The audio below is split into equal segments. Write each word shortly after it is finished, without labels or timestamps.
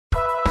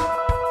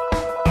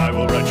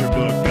write your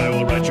book. I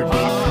will write your book.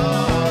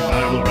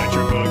 I will write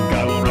your book.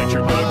 I will write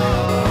your book.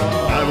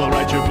 I will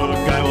write your book.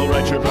 I will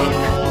write your book.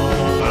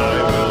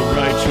 I will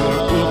write your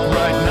book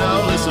right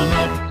now. Listen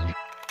up.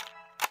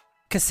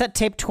 Cassette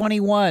tape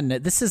 21.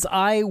 This is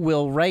I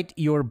Will Write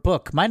Your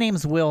Book. My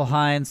name's Will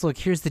Hines. Look,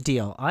 here's the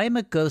deal. I am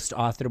a ghost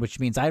author, which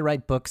means I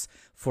write books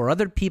for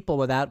other people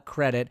without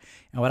credit.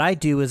 And what I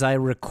do is I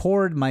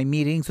record my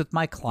meetings with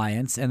my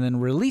clients and then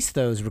release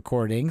those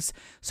recordings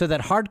so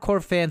that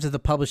hardcore fans of the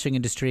publishing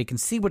industry can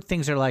see what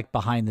things are like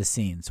behind the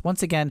scenes.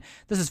 Once again,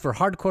 this is for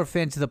hardcore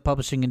fans of the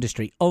publishing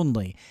industry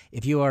only.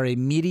 If you are a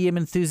medium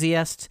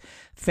enthusiast,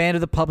 fan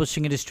of the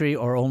publishing industry,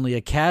 or only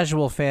a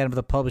casual fan of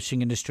the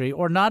publishing industry,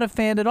 or not a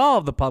fan at all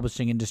of the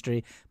publishing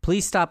industry,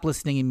 please stop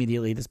listening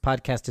immediately. This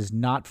podcast is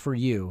not for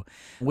you.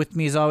 With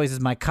me, as always, is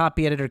my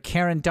copy editor,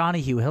 Karen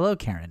Donahue. Hello,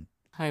 Karen.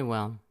 Hi,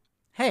 Will.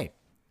 Hey.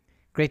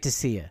 Great to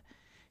see you.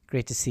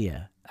 Great to see you.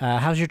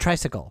 How's your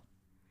tricycle?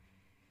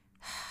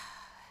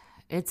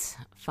 It's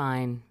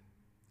fine.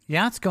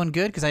 Yeah, it's going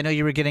good, because I know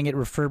you were getting it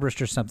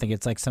refurbished or something.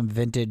 It's like some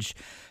vintage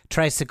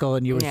tricycle,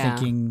 and you were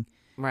thinking...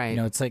 Right. You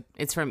know, it's like...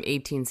 It's from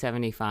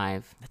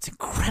 1875. That's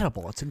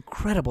incredible. It's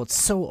incredible. It's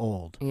so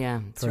old.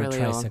 Yeah, it's for really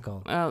a tricycle.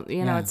 old. Well,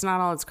 you know, it's not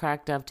all it's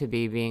cracked up to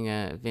be being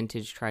a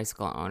vintage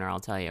tricycle owner, I'll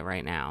tell you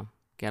right now.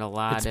 Get a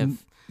lot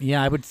of...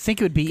 Yeah, I would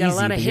think it would be easy. Got a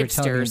lot of but you're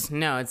telling me- hipsters.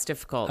 No, it's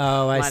difficult.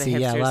 Oh, I see. A lot of hipsters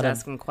Yeah, a lot of-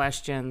 asking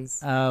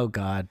questions. Oh,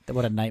 God.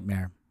 What a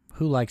nightmare.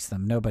 Who likes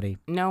them? Nobody.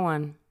 No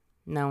one.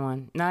 No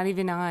one. Not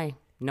even I.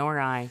 Nor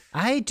I.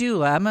 I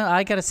do.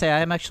 I gotta say,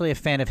 I'm actually a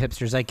fan of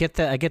hipsters. I get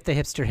the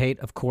hipster hate,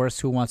 of course.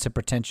 Who wants a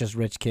pretentious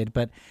rich kid?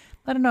 But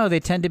I don't know. They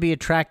tend to be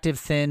attractive,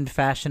 thin,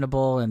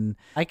 fashionable, and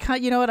I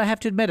can't. You know what? I have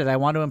to admit it. I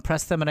want to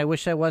impress them, and I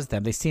wish I was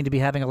them. They seem to be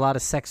having a lot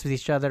of sex with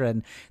each other,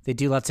 and they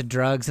do lots of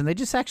drugs, and they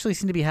just actually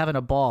seem to be having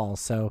a ball.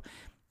 So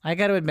I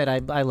got to admit,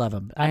 I love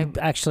them. I love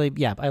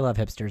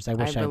hipsters. I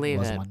wish I believe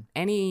was it. one.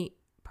 Any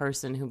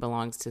person who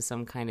belongs to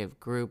some kind of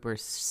group or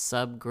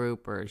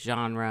subgroup or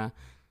genre,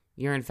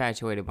 you're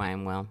infatuated by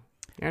them, Will.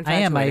 You're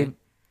infatuated.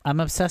 I'm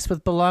obsessed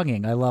with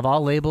belonging. I love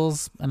all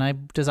labels, and I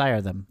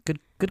desire them.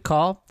 Good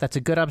call. That's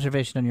a good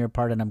observation on your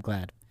part, and I'm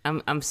glad.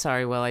 I'm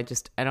sorry, Will. I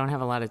don't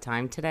have a lot of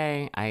time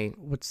today.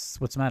 What's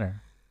the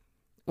matter?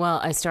 Well,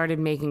 I started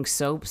making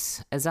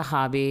soaps as a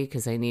hobby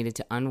because I needed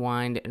to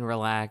unwind and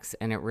relax,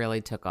 and it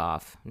really took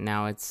off.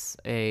 Now it's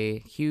a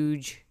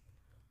huge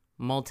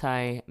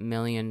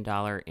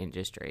multi-million-dollar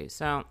industry.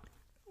 So,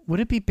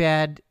 would it be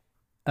bad,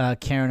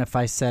 Karen, if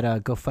I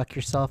said, go fuck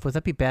yourself? Would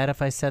that be bad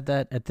if I said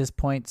that at this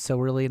point so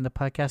early in the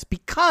podcast?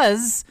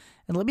 Because,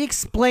 and let me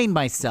explain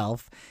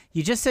myself,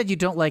 you just said you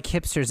don't like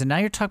hipsters, and now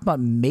you're talking about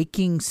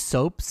making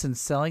soaps and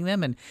selling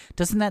them, and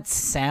doesn't that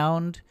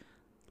sound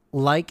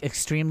like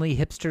extremely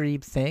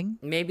hipstery thing?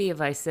 maybe if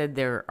I said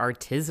they're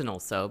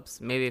artisanal soaps,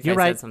 maybe if You're I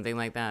right. said something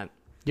like that.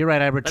 You're right.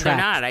 I they're retract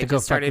not. I to go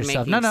just fuck started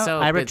yourself. making No,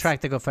 soap. I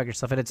retract to go fuck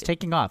yourself, and it's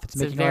taking off. It's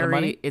making a lot of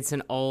money. It's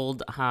an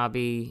old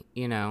hobby,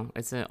 you know.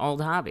 It's an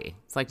old hobby.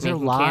 It's like Is there a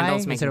making lie?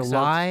 candles, Is making there a soaps.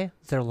 lie?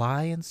 Is there a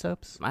lie in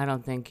soaps? I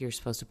don't think you're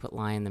supposed to put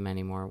lie in them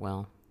anymore,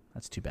 Will.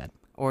 That's too bad.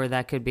 Or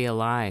that could be a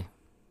lie.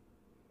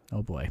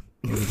 Oh boy,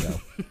 here we go.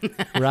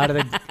 We're out of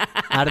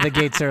the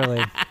gates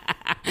early.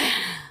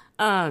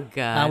 Oh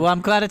God. Well,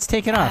 I'm glad it's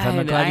taken off.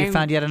 I'm glad you I'm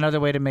found yet another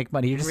way to make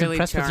money. You're just really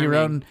impressed charming. with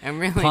your own I'm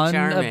really pun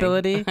charming.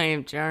 ability. I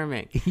am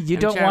charming. You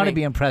I'm don't want to charming.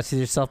 be impressed with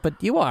yourself, but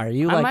you are.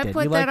 You I liked might it.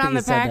 put You that liked on the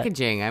you said that.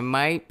 packaging. I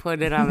might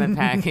put it on the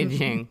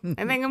packaging.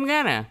 I think I'm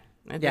gonna.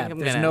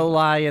 There's no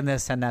lie in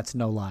this, and that's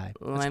no lie.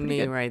 That's Let pretty me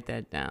good. write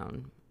that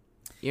down.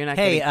 You're not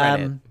Hey, getting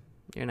credit.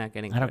 You're not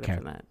getting I don't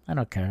credit care. for that. I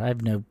don't care. I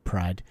have no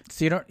pride.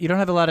 So you don't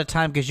have a lot of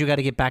time because you got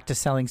to get back to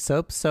selling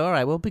soaps. So all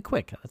right, we'll be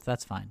quick.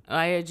 That's fine.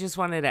 I just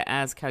wanted to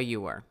ask how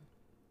you were.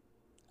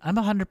 I'm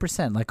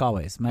 100%, like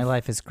always. My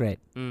life is great.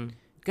 Good.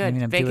 I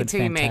mean, I'm Fake doing it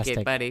till you make fantastic.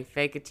 it, buddy.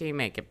 Fake it till you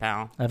make it,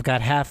 pal. I've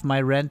got half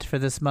my rent for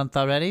this month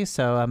already,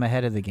 so I'm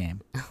ahead of the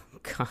game.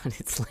 God,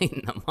 it's late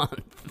in the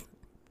month.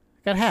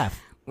 Got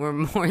half. We're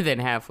more than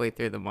halfway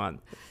through the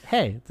month.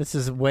 Hey, this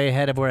is way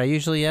ahead of where I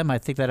usually am. I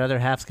think that other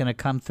half's going to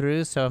come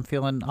through, so I'm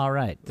feeling all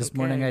right. This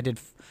morning I did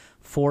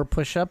 4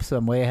 push-ups, so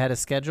I'm way ahead of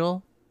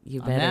schedule. You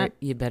On that?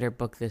 better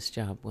book this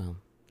job, Will.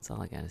 That's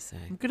all I gotta say.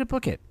 I'm going to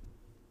book it.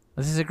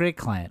 This is a great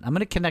client. I'm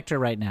going to connect her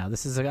right now.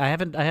 I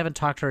haven't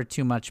talked to her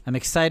too much. I'm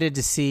excited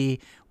to see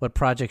what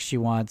project she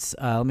wants.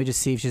 Let me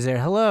just see if she's there.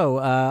 Hello,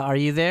 are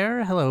you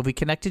there? Hello, have we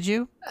connected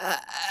you?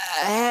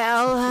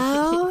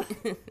 Hello?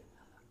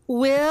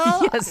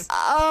 Will? Yes.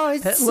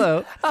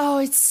 Hello. Oh,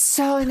 it's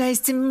so nice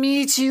to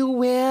meet you,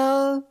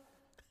 Will.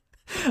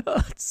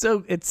 It's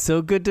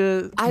so good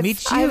to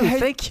meet you.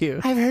 Thank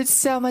you. I've heard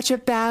so much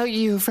about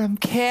you from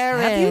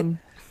Karen. Have you?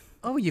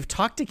 Oh, you've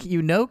talked to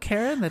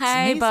Karen? That's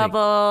Hi, amazing.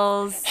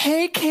 Bubbles.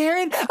 Hey,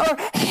 Karen. Or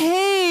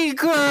hey,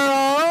 girl.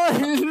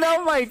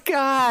 Oh my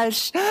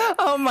gosh.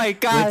 Oh my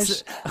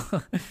gosh.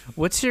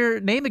 What's your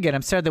name again?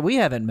 I'm sorry that we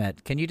haven't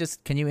met. Can you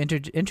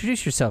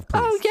introduce yourself,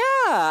 please? Oh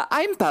yeah,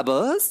 I'm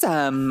Bubbles.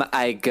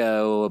 I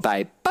go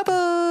by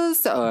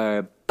Bubbles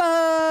or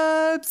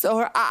Bubs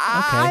or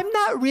I'm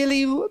not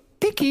really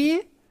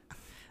picky.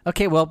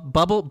 Okay, well,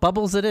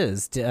 Bubbles it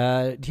is. Do you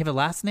have a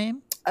last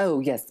name? Oh,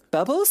 yes.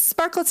 Bubbles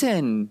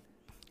Sparkleton.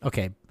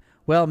 Okay.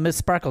 Well,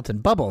 Miss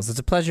Sparkleton, Bubbles, it's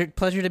a pleasure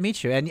to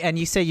meet you. And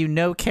you say you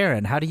know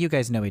Karen. How do you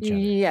guys know each other?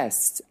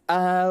 Yes.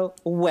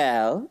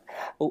 Well,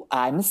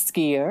 I'm a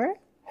skier.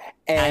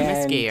 I'm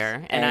a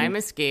skier, and I'm a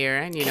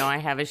skier, and I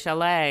have a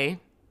chalet.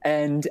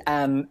 And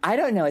I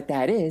don't know what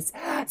that is.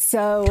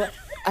 So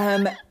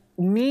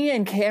me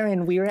and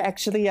Karen, we were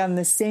actually on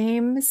the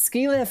same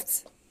ski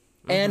lift.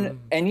 And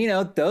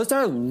those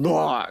are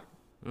long.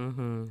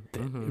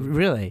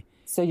 Really?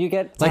 So you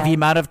get Like the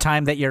amount of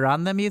time that you're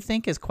on them, you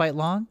think, is quite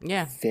long?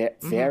 Yeah.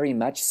 Very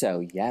much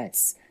so,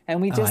 yes.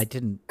 And we I just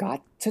didn't.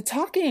 got to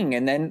talking.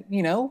 And then,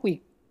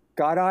 we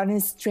got on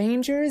as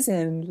strangers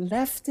and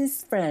left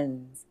as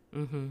friends.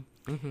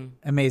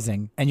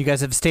 Amazing. And you guys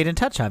have stayed in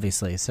touch,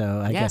 obviously.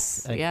 So I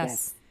guess.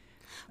 Yes.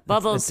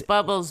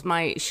 Bubbles,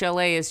 my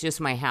chalet is just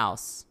my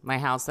house. My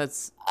house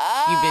that's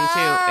you've been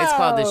to. It's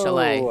called the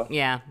chalet.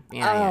 Yeah.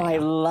 I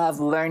love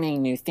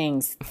learning new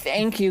things.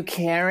 Thank you,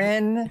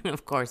 Karen.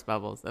 Of course,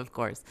 Bubbles. Of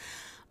course.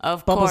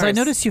 Bubbles, I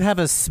noticed you have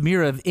a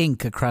smear of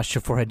ink across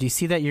your forehead. Do you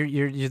see that?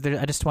 You're there.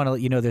 I just want to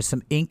let you know there's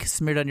some ink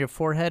smeared on your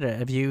forehead.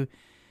 Are you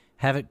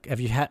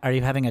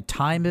having a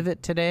time of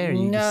it today? Or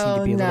you just seem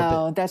to be a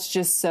little bit... That's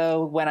just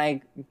so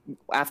when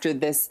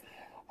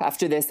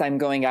after this, I'm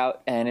going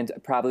out and it'll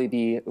probably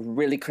be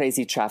really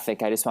crazy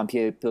traffic. I just want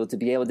people to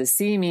be able to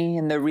see me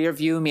in the rear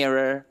view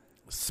mirror.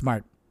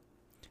 Smart.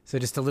 So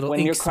just a little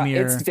ink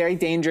smear. It's very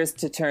dangerous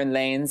to turn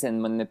lanes,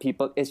 and when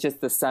it's just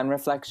the sun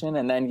reflection,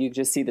 and then you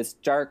just see this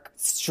dark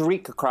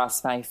streak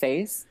across my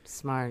face.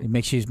 Smart. It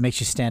makes you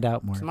stand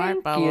out more.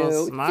 Smart,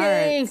 Bubbles. Smart.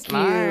 Thank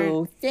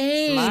you.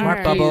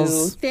 Smart,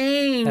 Bubbles.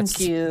 Thank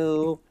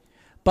you.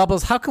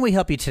 Bubbles, how can we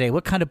help you today?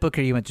 What kind of book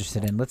are you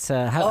interested in? What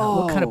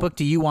kind of book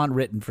do you want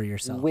written for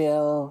yourself?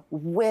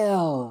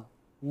 Will.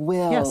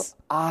 Yes.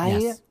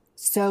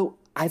 So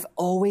I've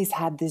always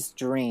had this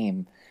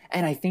dream,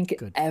 and I think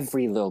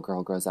every little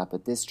girl grows up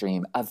with this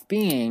dream of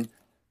being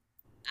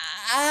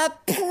a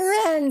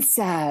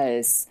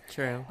princess.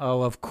 True.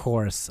 Oh, of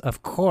course.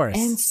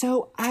 And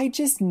so I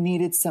just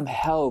needed some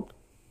help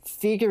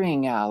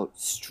figuring out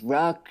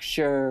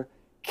structure,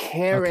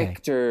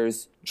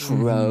 characters,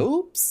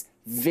 tropes,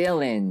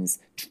 villains,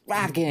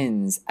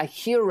 dragons, a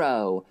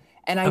hero.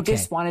 And I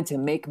just wanted to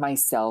make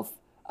myself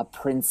a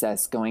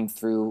princess going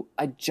through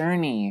a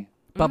journey.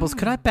 Bubbles,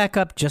 could I back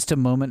up just a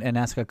moment and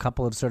ask a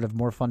couple of sort of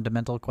more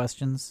fundamental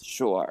questions?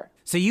 Sure.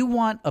 So you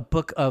want a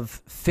book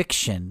of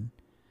fiction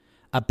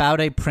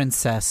about a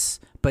princess,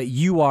 but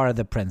you are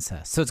the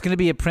princess. So it's going to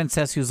be a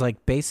princess who's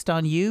like based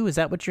on you? Is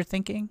that what you're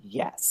thinking?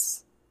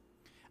 Yes.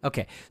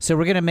 Okay. So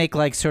we're going to make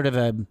like sort of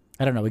a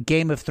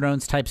Game of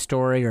Thrones type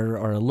story or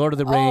a Lord of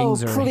the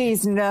Rings. Oh,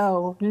 please,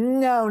 no.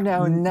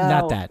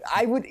 Not that.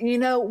 I would,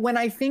 when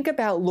I think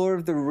about Lord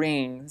of the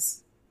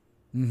Rings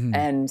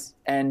and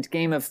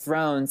Game of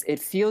Thrones, it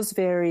feels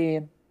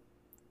very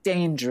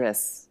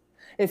dangerous.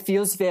 It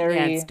feels very...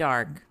 Yeah, it's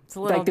dark. It's a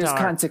little like there's dark.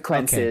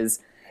 consequences.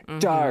 Okay.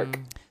 Dark.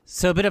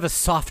 So a bit of a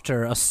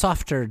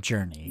softer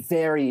journey.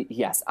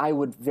 Yes, I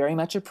would very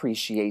much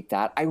appreciate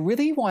that. I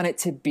really want it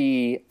to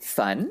be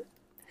fun,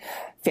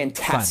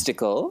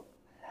 fantastical.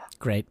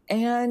 Great.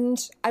 And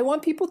I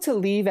want people to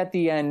leave at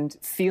the end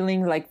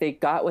feeling like they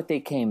got what they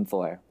came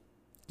for.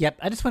 Yep.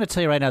 I just want to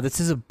tell you right now, this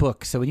is a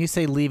book. So when you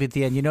say leave at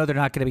the end, they're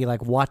not going to be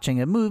like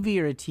watching a movie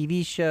or a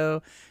TV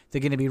show.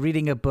 They're going to be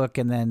reading a book,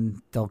 and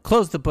then they'll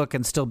close the book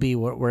and still be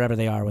wherever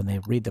they are when they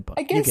read the book.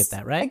 You get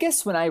that, right? I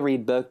guess when I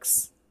read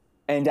books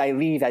and I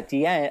leave at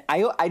the end,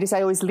 I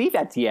always leave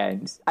at the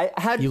end.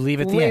 You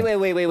leave at the end.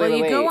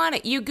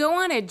 Wait. You go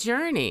on a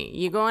journey.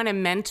 You go on a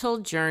mental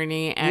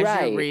journey as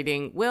you're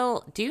reading.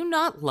 Will, do you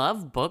not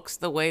love books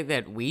the way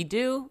that we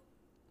do?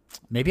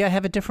 Maybe I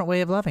have a different way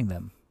of loving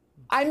them.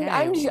 I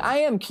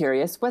am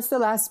curious. What's the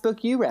last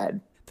book you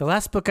read? The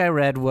last book I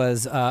read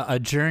was A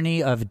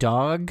Journey of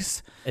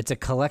Dogs. It's a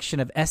collection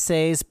of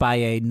essays by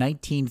a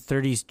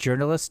 1930s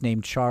journalist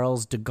named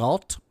Charles de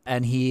Gaulle.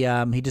 And he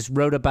just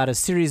wrote about a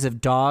series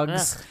of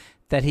dogs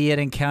that he had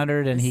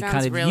encountered, and he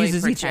kind of really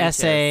uses each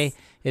essay.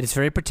 It is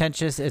very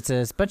pretentious. It's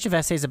a bunch of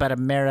essays about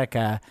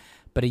America,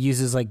 but he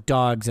uses like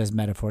dogs as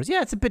metaphors.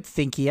 Yeah, it's a bit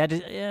thinky.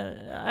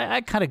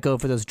 I kind of go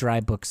for those dry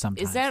books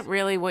sometimes. Is that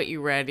really what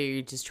you read? Or are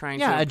you just trying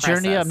to impress A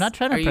journey. us? I'm not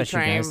trying to impress you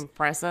guys. Are you trying to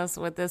impress us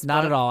with this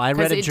Not book? at all. I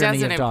read A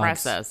Journey of Dogs. It doesn't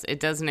impress us. It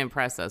doesn't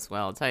impress us.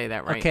 Well, I'll tell you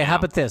that right now. Okay, how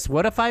about this?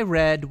 What if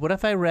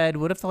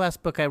the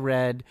last book I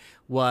read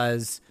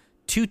was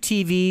Two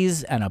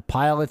TVs and a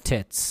Pile of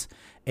Tits,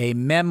 a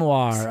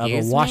memoir of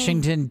a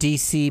Washington,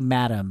 D.C.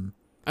 madam.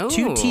 Oh,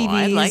 2 TVs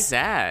I like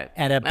that.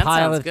 And a That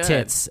pile sounds of good.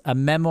 tits, a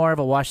memoir of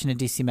a Washington,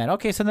 D.C. madam.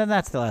 Okay, so then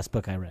that's the last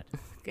book I read.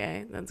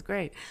 Okay, that's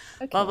great.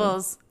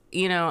 Bubbles,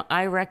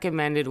 I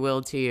recommended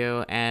Will to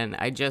you, and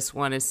I just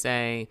want to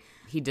say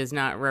he does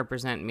not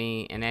represent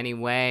me in any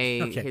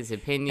way, his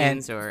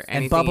opinions or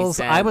anything. And Bubbles,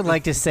 he said. I would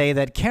like to say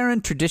that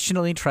Karen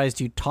traditionally tries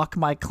to talk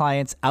my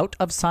clients out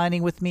of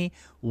signing with me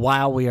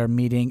while we are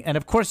meeting. And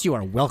of course, you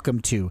are welcome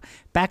to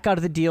back out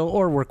of the deal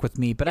or work with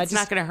me. But it's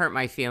not going to hurt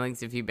my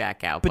feelings if you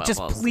back out. But Bubbles.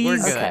 just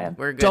please, we're good.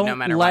 We're good don't no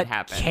matter let what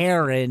happens.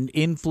 Karen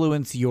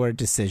influence your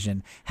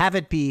decision. Have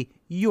it be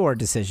your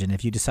decision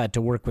if you decide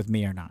to work with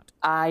me or not.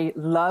 I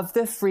love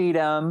the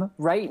freedom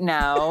right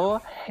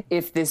now.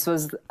 If this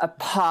was a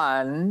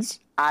pond,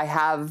 I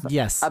have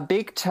a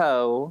big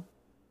toe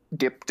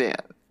dipped in.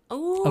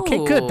 Ooh,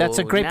 okay, good. That's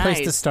a great place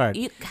to nice. start.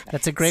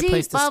 That's a great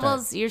place to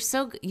Bubbles,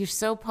 start. you're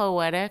so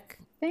poetic.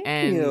 Thank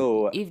and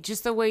you.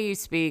 Just the way you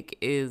speak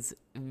is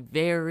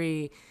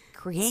very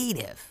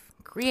creative.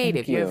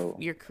 Thank you.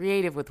 You're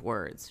creative with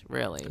words,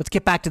 really. Let's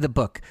get back to the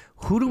book.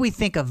 Who do we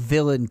think a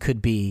villain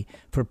could be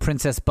for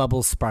Princess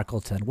Bubbles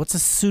Sparkleton? What's a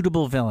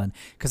suitable villain?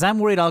 Because I'm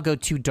worried I'll go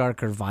too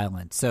dark or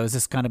violent. So is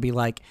this going to be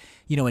like,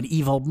 an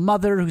evil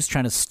mother who's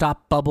trying to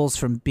stop Bubbles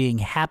from being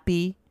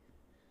happy?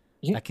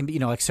 Yeah. That can be,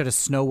 like sort of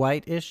Snow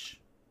White-ish.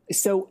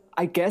 So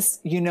I guess,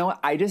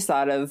 I just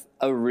thought of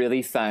a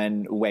really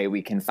fun way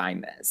we can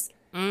find this.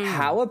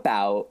 How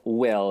about,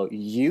 Will,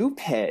 you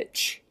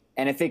pitch,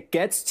 and if it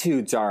gets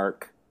too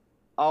dark,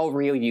 I'll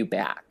reel you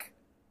back.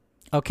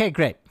 Okay,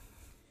 great.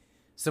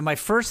 So my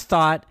first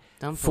thought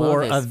Don't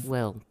blow this,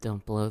 Will.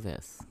 Don't blow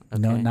this.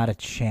 Okay. No, not a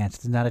chance.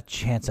 There's not a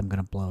chance I'm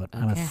going to blow it.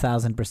 Okay. I'm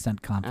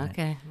 1,000% confident.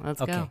 Okay, let's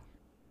go.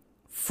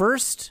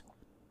 First,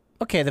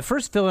 the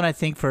first villain I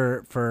think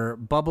for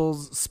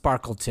Bubbles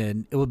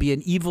Sparkleton, it will be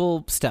an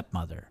evil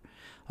stepmother.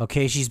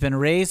 Okay, she's been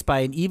raised by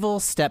an evil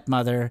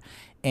stepmother,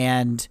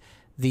 and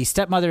the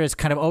stepmother is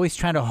kind of always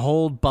trying to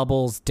hold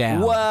Bubbles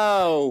down.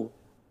 Whoa.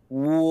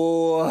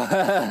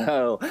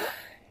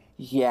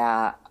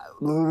 Yeah,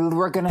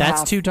 we're gonna.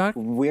 That's too dark.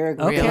 We're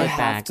gonna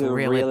have to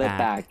reel it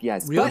back.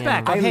 Yes, reel it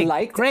back.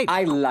 Okay, great.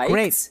 I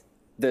liked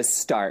the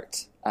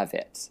start of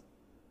it.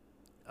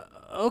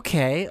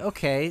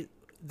 Okay.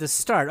 The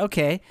start.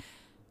 Okay.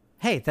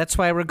 Hey, that's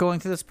why we're going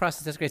through this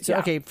process. That's great.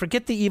 So,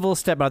 forget the evil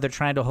stepmother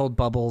trying to hold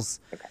Bubbles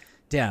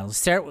down.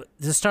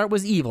 The start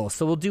was evil,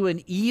 so we'll do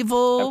an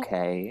evil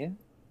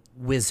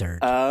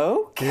wizard.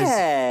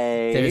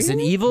 Okay. There's an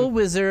evil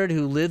wizard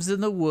who lives in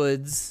the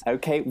woods.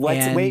 Okay.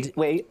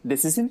 Wait.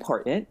 This is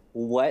important.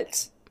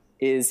 What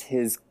is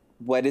his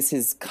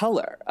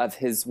color of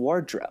his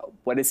wardrobe?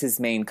 What is his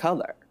main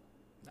color?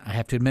 I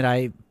have to admit,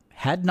 I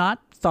had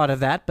not thought of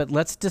that, but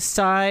let's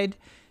decide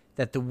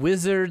that the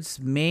wizard's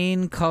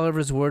main color of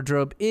his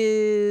wardrobe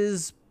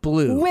is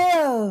blue.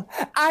 Will,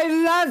 I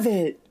love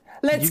it.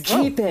 Let's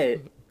keep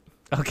it.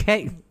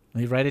 Okay.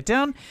 Let me write it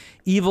down.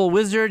 Evil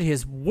wizard,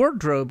 his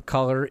wardrobe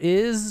color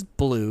is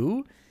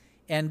blue.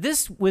 And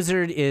this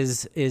wizard he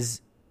is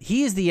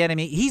the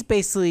enemy. He's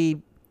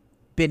basically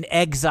been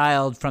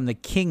exiled from the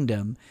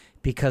kingdom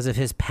because of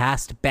his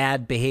past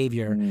bad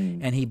behavior.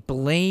 And he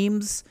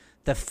blames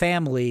the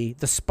family,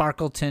 the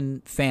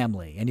Sparkleton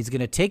family. And he's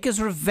going to take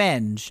his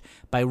revenge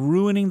by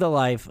ruining the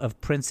life of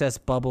Princess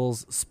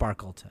Bubbles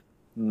Sparkleton.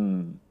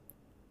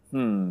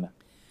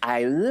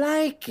 I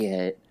like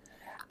it.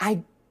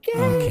 I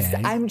guess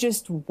I'm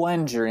just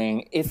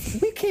wondering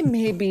if we can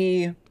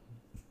maybe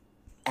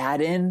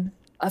add in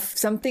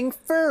something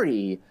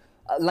furry,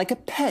 like a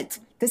pet.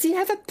 Does he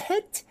have a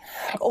pet?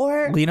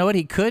 Or well, you know what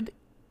he could?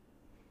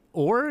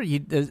 Or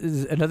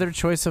another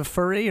choice of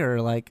furry, or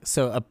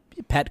so a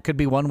pet could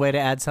be one way to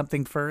add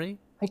something furry.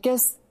 I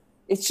guess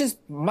it's just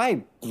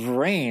my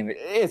brain.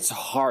 It's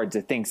hard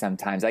to think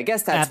sometimes. I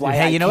guess that's why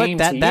I came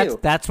to you.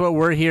 That's what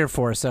we're here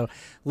for. So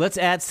let's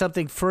add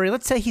something furry.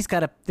 Let's say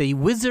the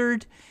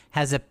wizard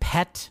has a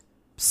pet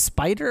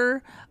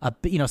spider,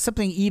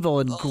 something evil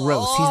and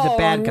gross. He's the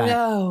bad guy.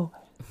 No.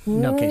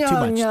 Okay, too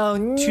much.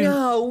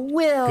 No,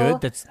 Will.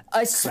 Good. That's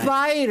a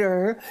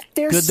spider.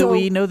 They're good that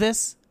we know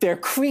this. They're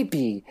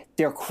creepy.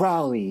 They're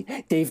crawly.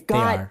 They've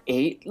got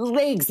 8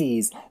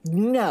 legsies.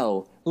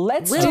 No,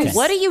 let's Will,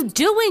 what are you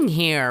doing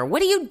here?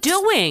 What are you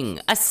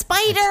doing? A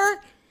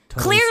spider?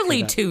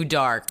 Clearly too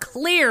dark.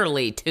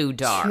 Clearly too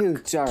dark. Too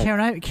dark.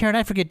 Karen,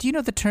 I forget. Do you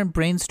know the term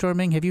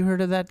brainstorming? Have you heard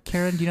of that,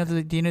 Karen? Do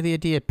you know the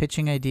idea of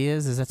pitching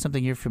ideas? Is that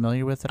something you're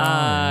familiar with at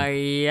all?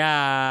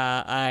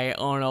 Yeah. I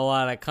own a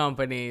lot of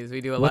companies.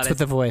 We do a lot of with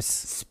the voice?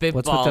 spitballing.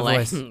 What's with the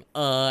voice?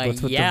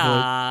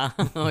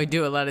 We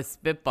do a lot of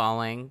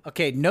spitballing.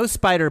 Okay, no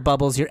spider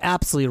Bubbles. You're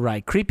absolutely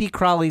right. Creepy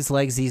crawlies,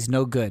 legsies,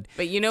 no good.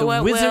 But you know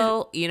what,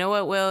 Will? You know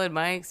what, Will? In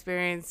my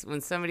experience, when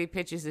somebody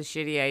pitches a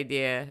shitty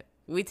idea,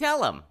 we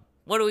tell them.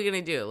 What are we going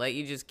to do? Let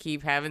you just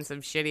keep having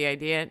some shitty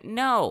idea?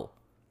 No.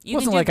 You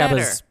can do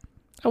better.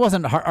 I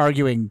wasn't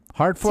arguing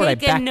hard for it. I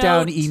backed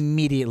down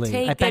immediately.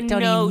 Take a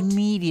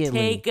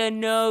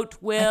note,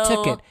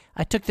 Will.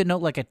 I took the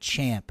note like a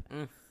champ.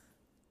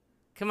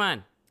 Come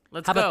on.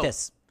 Let's go. How about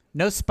this?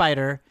 No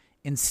spider.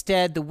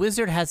 Instead, the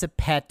wizard has a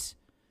pet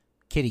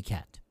kitty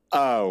cat.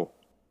 Oh,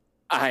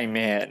 I'm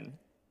in.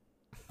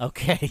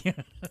 Okay.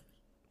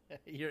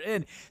 You're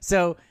in.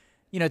 So...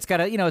 it's got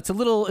it's a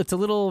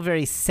little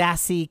very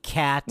sassy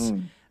cat.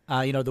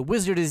 The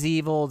wizard is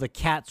evil. The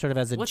cat sort of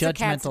has a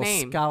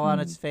judgmental scowl on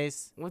its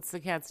face. What's the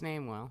cat's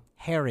name, Will?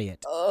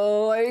 Harriet.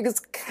 Oh, I was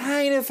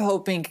kind of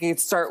hoping it could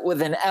start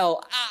with an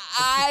L.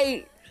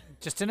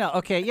 Just an L.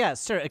 Okay, yeah,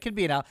 sure. It could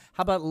be an L.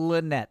 How about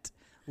Lynette?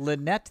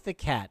 Lynette the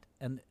cat.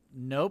 And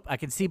nope, I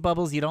can see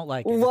Bubbles. You don't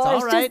like it. Well, it's all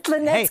it's right. just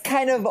Lynette's Hey,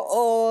 kind of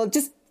old.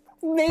 Just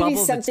maybe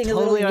Bubbles, something it's a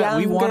little totally all right.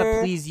 younger. We want to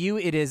please you.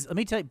 It is. Let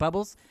me tell you,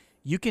 Bubbles,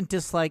 you can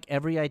dislike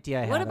every idea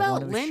I have. What I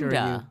about want to assure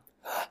Linda? you.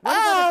 What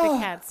about if the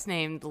cat's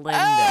named Linda?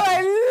 Oh,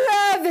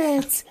 I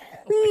love it.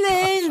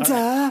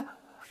 Linda.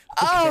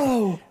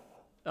 Oh,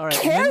 All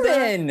right,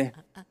 Linda.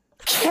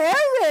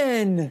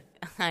 Karen.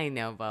 I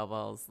know,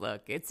 Bubbles.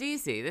 Look, it's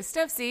easy. This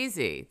stuff's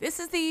easy. This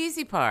is the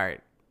easy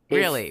part.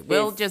 Really.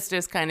 Will just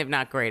is kind of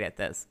not great at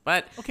this.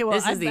 But Okay, well,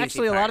 this is the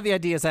actually, easy a part. lot of the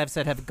ideas I've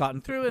said have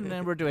gotten through, and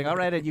then we're doing all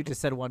right, and you just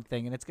said one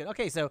thing, and it's good.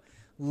 Okay, so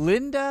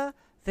Linda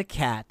the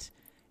cat,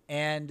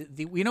 and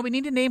we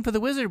need a name for the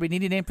wizard. We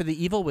need a name for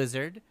the evil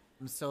wizard.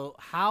 So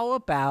how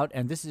about,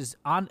 and this is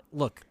on,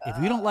 look, if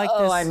you don't like this.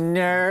 Oh, I'm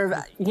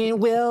nervous. You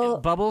will.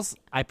 Bubbles,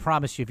 I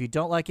promise you, if you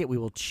don't like it, we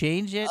will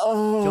change it.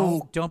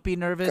 Oh, Don't be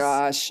nervous.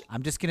 gosh.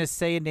 I'm just gonna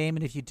say a name,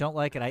 and if you don't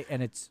like it,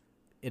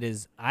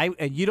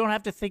 and you don't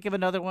have to think of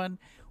another one.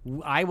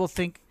 I will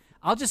think.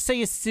 I'll just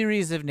say a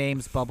series of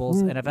names,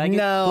 Bubbles, and if I get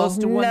close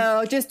to one,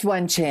 No, just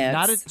one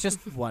chance. just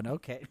one.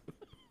 Okay.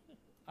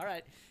 All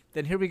right.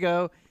 Then here we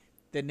go.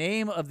 The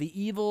name of the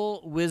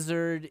evil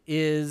wizard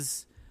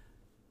is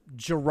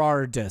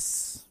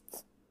Gerardus.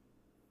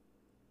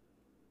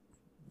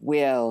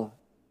 Will,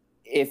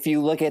 if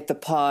you look at the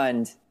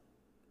pond,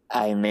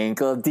 I'm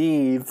ankle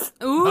deep.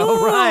 Ooh,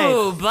 All right.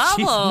 Bubbles.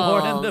 She's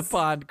more in the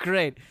pond.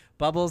 Great.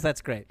 Bubbles,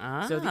 that's great.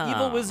 So the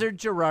evil Ah. wizard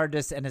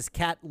Gerardus and his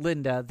cat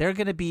Linda, they're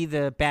going to be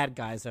the bad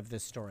guys of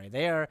this story.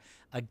 They are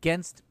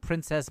against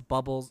Princess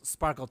Bubbles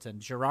Sparkleton.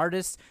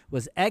 Gerardus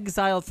was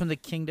exiled from the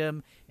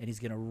kingdom, and he's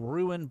going to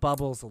ruin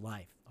Bubbles'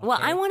 life. Well,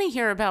 okay? I want to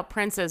hear about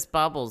Princess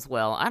Bubbles,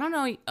 Will. I don't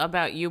know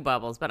about you,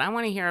 Bubbles, but I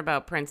want to hear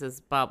about Princess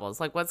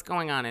Bubbles. Like, what's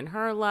going on in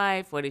her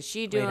life? What is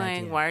she Great doing?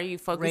 idea. Why are you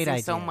Great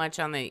focusing so idea. much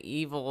on the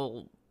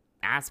evil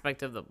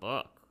aspect of the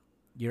book?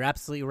 You're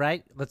absolutely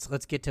right.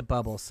 Let's get to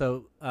Bubbles.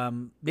 So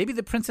maybe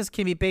the princess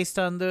can be based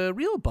on the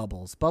real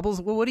Bubbles.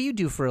 Bubbles, well, what do you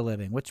do for a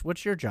living?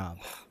 What's your job?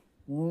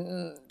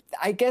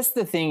 I guess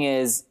the thing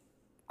is,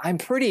 I'm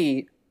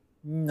pretty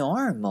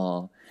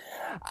normal.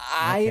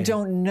 I Okay.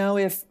 don't know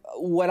if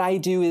what I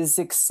do is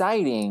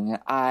exciting.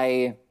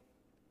 I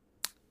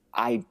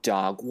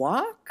dog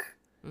walk.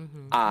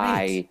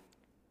 I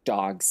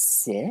dog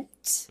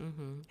sit.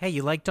 Hey,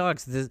 you like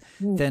dogs?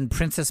 Then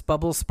Princess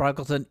Bubbles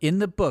Sparkleton in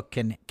the book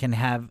can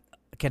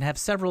have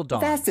several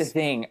dogs. That's the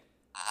thing.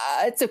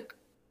 It's a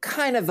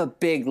kind of a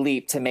big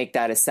leap to make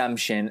that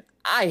assumption.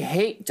 I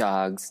hate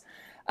dogs.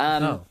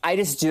 I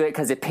just do it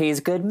because it pays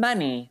good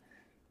money.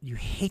 You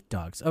hate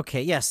dogs.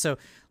 Okay, yes. So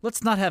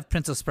let's not have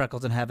Princess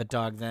Sparkleton have a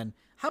dog then.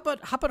 How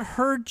about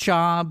her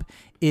job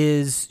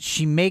is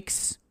she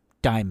makes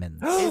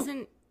diamonds?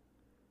 Isn't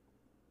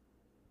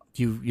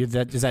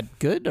Is that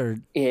good or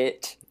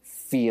It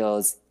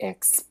feels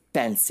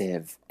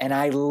expensive, and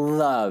I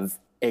love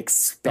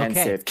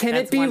expensive. Okay. Can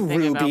that's it be one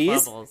thing about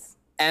rubies, Bubbles.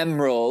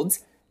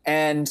 emeralds,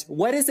 and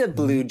what is a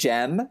blue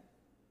gem?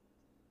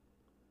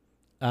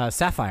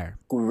 sapphire?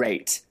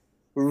 Great.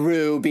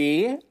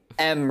 Ruby,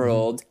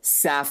 emerald,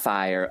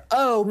 sapphire.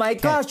 Oh my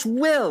gosh,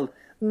 Will,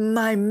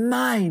 my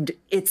mind,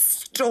 it's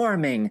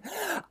storming.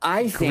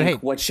 I think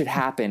Great. what should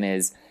happen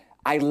is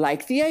I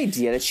like the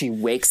idea that she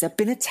wakes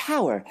up in a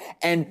tower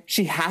and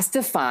she has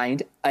to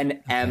find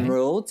an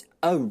emerald,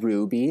 a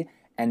ruby,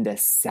 and a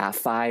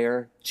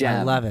sapphire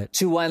gem. I love it.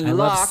 To I love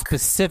unlock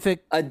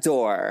specific. a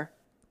door.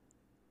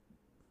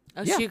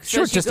 Oh, Yeah, she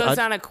sure, goes just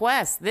on a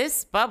quest.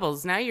 This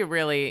Bubbles, now you're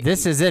really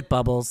This is it,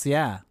 Bubbles.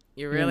 Yeah,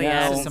 you're really know,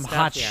 adding some stuff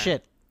hot here.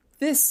 shit.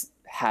 This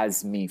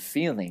has me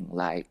feeling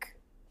like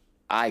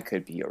I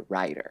could be a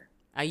writer.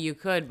 You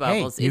could,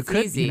 Bubbles. you it's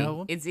could, easy. you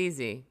know. It's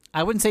easy.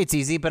 I wouldn't say it's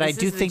easy, but I This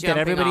do is the think that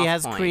everybody jumping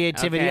has off point,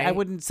 creativity. I okay?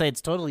 wouldn't say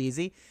it's totally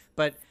easy,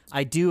 but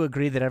I do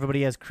agree that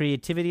everybody has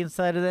creativity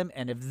inside of them.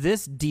 And if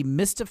this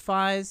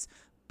demystifies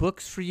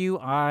books for you,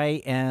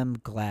 I am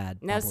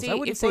glad. Now, Bubbles. see, I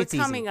wouldn't if say we're it's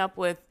coming easy. up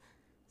with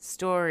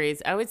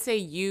stories, I would say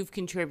you've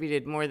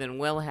contributed more than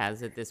Will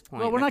has at this point.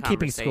 Well, in we're the not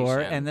keeping score,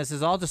 conversation. and this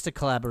is all just a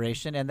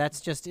collaboration, and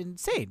that's just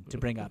insane to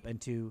bring up and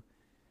to.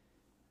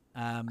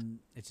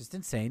 It's just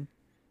insane.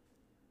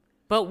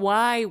 But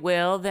why,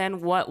 Will?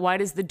 Then what? Why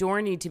does the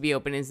door need to be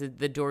open? Is it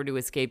the door to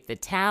escape the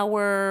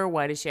tower?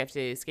 Why does she have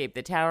to escape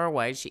the tower?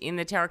 Why is she in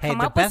the tower? Hey, Come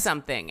the up with best-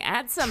 something.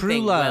 Add something,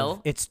 True love.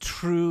 Will. It's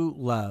true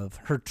love.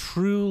 Her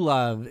true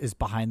love is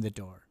behind the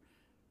door.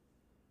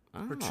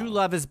 Her true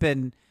love has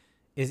been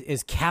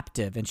is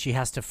captive, and she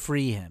has to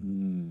free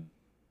him.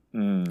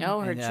 Oh,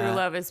 her And, true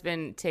love has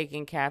been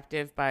taken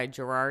captive by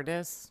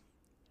Gerardus.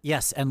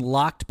 Yes, and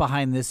locked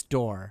behind this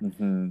door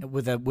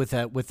with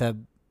a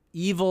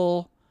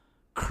evil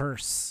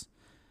curse.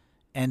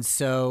 And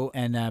so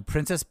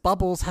Princess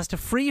Bubbles has to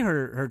free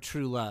her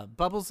true love.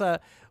 Bubbles,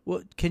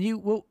 what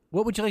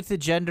would you like the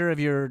gender of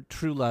your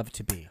true love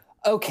to be?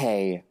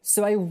 Okay,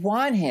 so I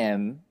want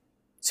him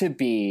to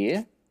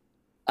be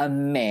a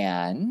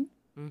man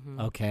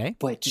Okay.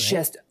 but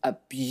just a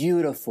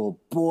beautiful,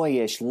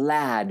 boyish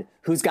lad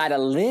who's got a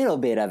little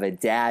bit of a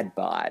dad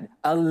bod.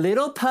 A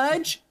little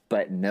pudge,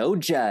 but no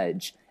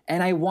judge.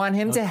 And I want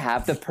him to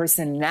have the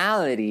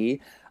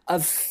personality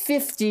of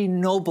 50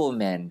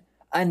 noblemen,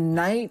 a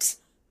knight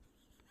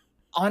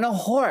on a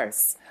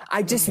horse.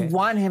 I just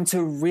want him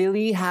to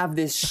really have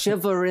this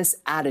chivalrous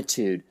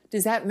attitude.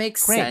 Does that make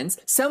sense?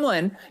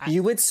 Someone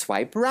you would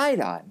swipe right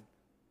on.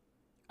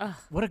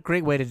 What a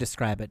great way to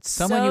describe it.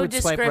 Someone you would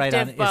swipe right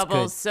on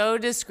Bubbles, is good. so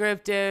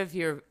descriptive.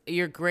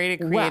 You're great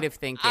at creative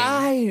thinking.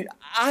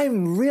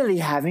 I'm really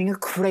having a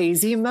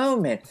crazy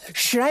moment.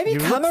 Should I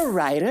become a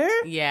writer?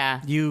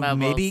 Yeah. You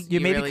maybe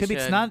really could be.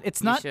 should.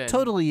 It's not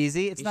totally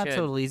easy. It's You not should.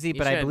 totally easy, You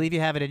but I should. believe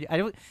you have it.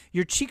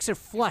 Your cheeks are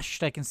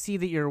flushed. I can see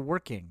that you're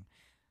working.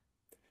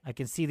 I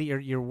can see that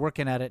you're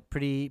working at it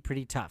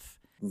pretty tough.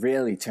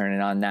 Really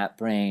turning on that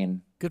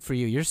brain. Good for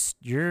you.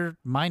 Your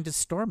mind is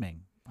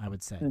storming, I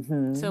would say.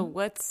 So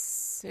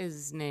what's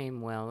his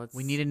name, Will?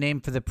 We need a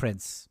name for the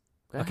prince.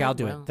 Go Okay, ahead, I'll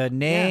do Will. it. The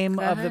name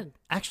go of the ahead.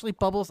 actually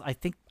Bubbles.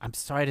 I'm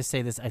sorry to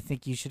say this. I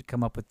think you should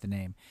come up with the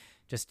name.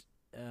 Just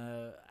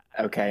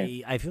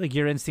Okay. I feel like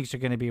your instincts are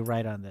going to be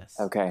right on this.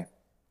 Okay.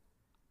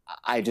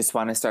 I just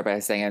want to start by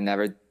saying I've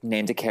never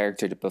named a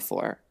character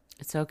before.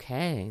 It's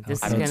okay.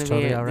 This Okay. is It's gonna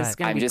totally be all this is right.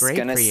 gonna I'm be just great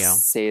going to for you.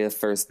 say the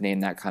first name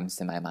that comes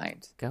to my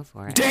mind. Go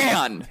for it.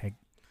 Dan!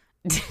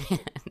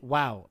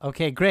 Wow.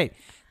 Okay, great.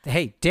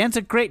 Hey, Dan's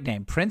a great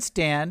name. Prince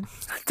Dan.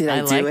 Did I, I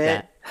do like it?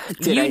 that.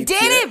 Did You I did do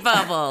it,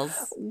 Bubbles.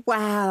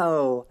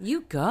 Wow.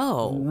 You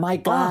go. My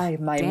guy,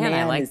 my Dan, I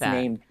man like is that.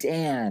 named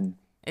Dan.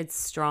 It's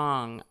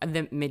strong.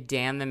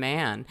 Dan the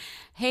man.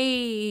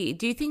 Hey,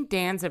 do you think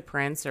Dan's a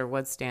prince or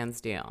what's Dan's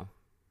deal?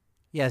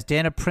 Yeah, is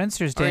Dan a prince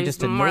or is Dan he's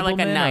just a more like a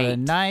nobleman or a knight?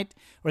 knight?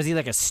 Or is he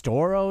like a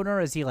store owner?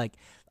 Is he like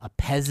a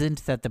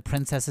peasant that the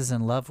princess is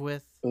in love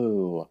with?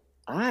 Ooh,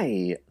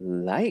 I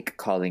like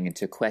calling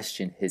into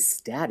question his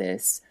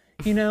status.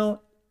 You know,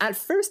 at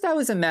first I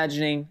was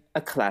imagining a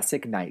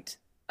classic knight,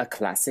 a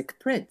classic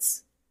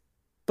prince.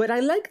 But I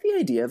like the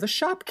idea of a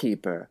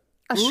shopkeeper.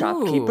 A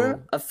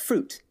shopkeeper of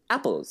fruit,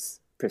 apples,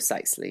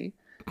 precisely.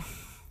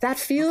 That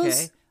feels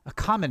Okay. A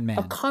common man.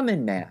 a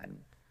common man.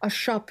 A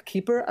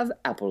shopkeeper of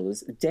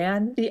apples,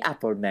 Dan the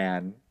Apple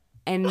Man.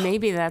 And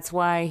maybe that's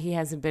why he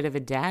has a bit of a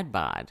dad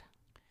bod.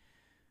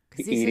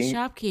 Because he's a Eating-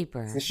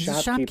 shopkeeper. He's He's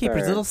a shopkeeper.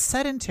 He's a little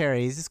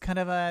sedentary. He's just kind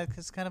of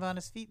on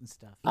his feet and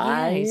stuff.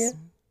 I Nice.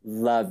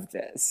 love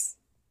this.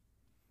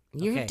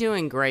 You're Okay.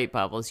 doing great,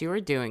 Bubbles. You were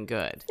doing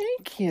good.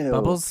 Thank you.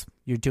 Bubbles,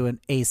 you're doing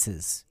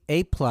aces.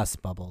 A+,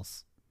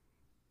 Bubbles.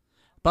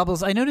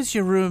 Bubbles, I notice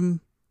your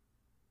room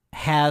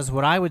has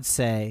what I would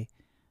say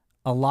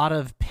a lot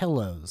of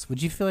pillows.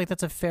 Would you feel like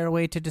that's a fair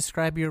way to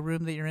describe your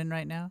room that you're in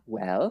right now?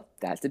 Well,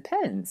 that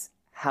depends.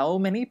 How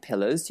many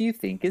pillows do you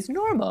think is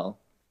normal?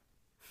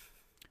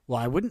 Well,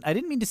 I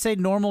didn't mean to say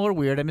normal or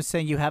weird. I'm just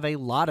saying you have a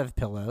lot of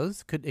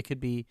pillows. It could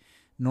be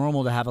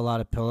normal to have a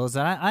lot of pillows.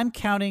 And I'm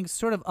counting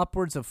sort of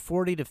upwards of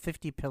 40 to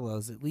 50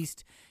 pillows, at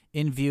least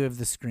in view of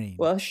the screen.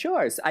 Well,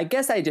 sure. So I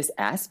guess I just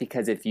asked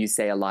because if you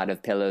say a lot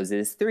of pillows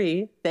is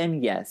 3,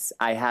 then yes,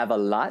 I have a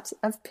lot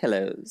of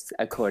pillows,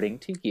 according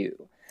to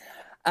you.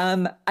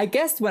 I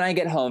guess when I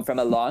get home from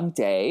a long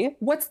day,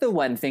 what's the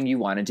one thing you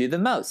want to do the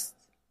most?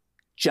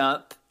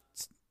 Jump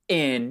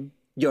in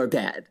your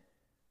bed.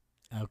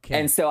 Okay.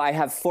 And so I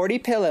have 40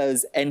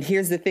 pillows, and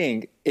here's the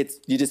thing.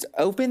 You just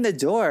open the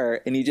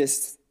door and you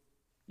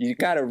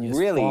gotta just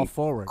really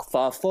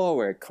fall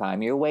forward.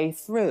 climb your way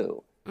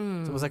through.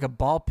 It's almost like a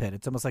ball pit.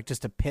 It's almost like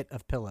just a pit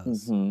of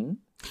pillows.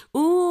 Mm-hmm.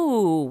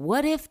 Ooh,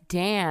 what if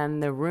Dan,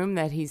 the room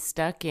that he's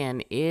stuck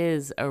in,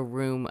 is a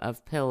room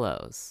of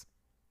pillows?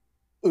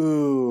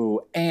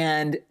 Ooh,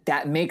 and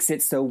that makes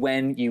it so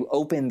when you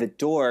open the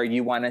door,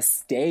 you want to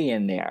stay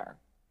in there.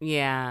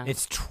 Yeah.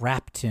 It's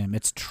trapped him.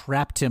 It's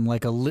trapped him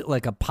like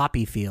a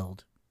poppy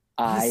field.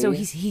 So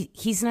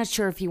he's not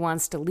sure if he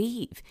wants to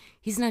leave.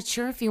 He's not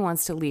sure if he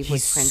wants to leave He's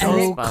with Princess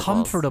so Bubbles.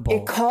 comfortable.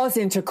 It calls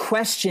into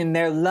question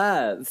their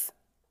love.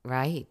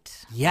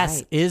 Right.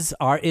 Yes,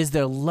 right. is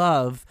their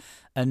love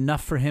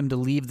enough for him to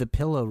leave the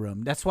pillow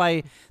room? That's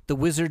why the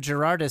wizard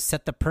Gerardus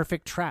set the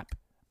perfect trap.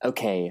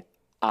 Okay,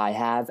 I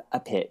have a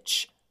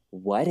pitch.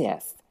 What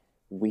if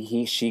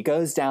she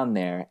goes down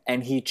there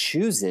and he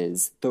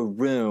chooses the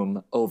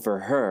room over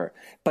her,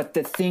 but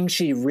the thing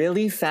she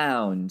really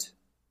found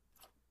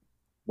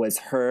was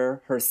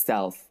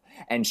herself,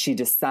 and she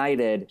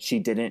decided she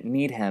didn't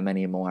need him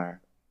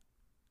anymore.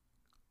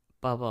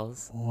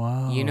 Bubbles.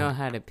 Wow. You know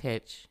how to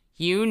pitch.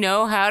 You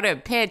know how to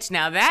pitch.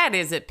 Now that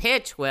is a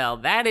pitch, Will.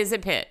 That is a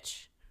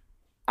pitch.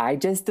 I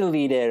just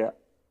deleted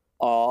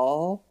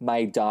all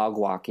my dog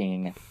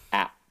walking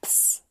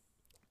apps.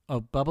 Oh,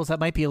 Bubbles, that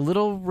might be a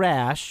little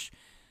rash.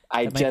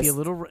 I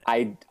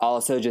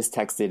also just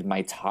texted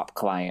my top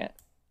client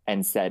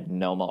and said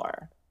no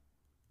more.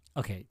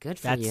 Okay, Good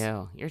for that's-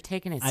 you. You're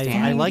taking it, I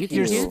Stan. like You can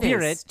your do this.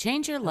 spirit.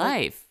 Change your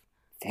life.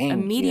 Thank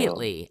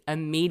Immediately. I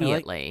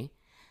Immediately.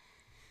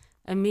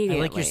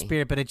 like your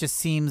spirit, but it just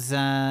seems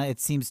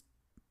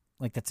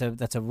like that's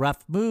a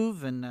rough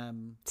move.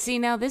 And see,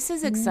 now this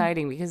is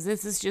exciting because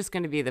this is just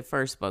going to be the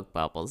first book,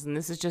 Bubbles, and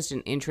this is just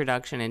an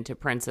introduction into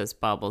Princess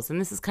Bubbles, and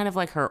this is kind of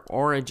like her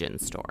origin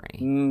story.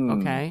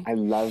 Okay, I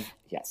love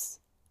yes.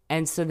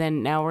 And so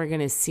then now we're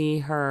going to see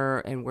her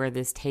and where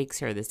this takes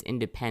her, this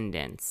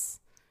independence,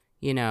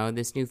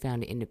 this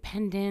newfound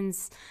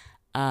independence.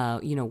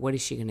 What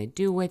is she going to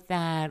do with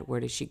that? Where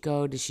does she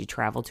go? Does she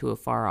travel to a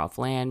far off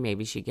land?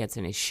 Maybe she gets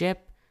in a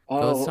ship,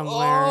 goes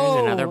somewhere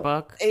in another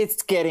book.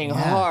 It's getting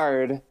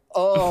hard.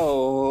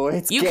 Oh,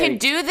 You can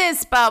do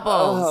this,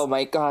 Bubbles. Oh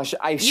my gosh,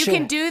 You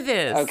can do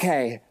this.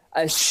 Okay,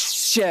 a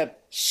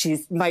ship.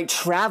 She might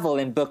travel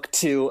in book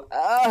 2.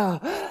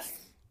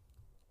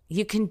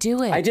 You can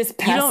do it. I just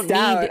passed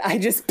out. I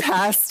just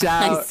passed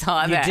out. I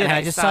saw that. you did.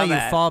 I just saw you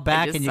fall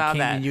back, and you came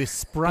that. and you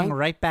sprung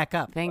right back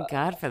up. Thank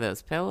God for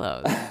those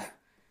pillows.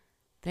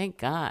 Thank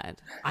God.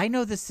 I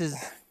know this is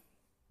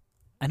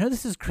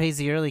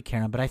crazy early,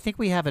 Karen, but I think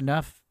we have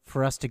enough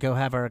for us to go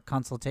have our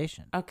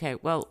consultation. Okay.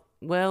 Well,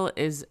 Will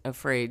is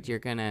afraid you're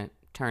gonna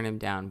turn him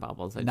down,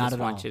 Bubbles. I just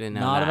want you to know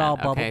Not that. at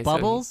all, okay,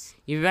 Bubbles. So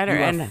you better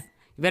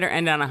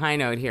end on a high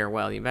note here,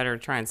 Will. You better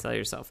try and sell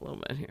yourself a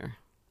little bit here.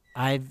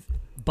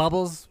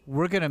 Bubbles,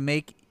 we're gonna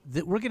make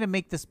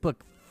this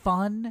book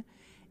fun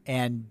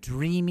and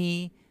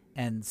dreamy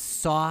and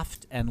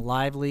soft and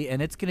lively,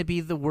 and it's gonna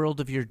be the world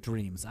of your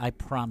dreams. I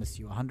promise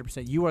you,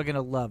 100%. You are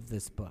gonna love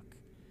this book,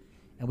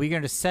 and we're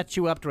gonna set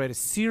you up to write a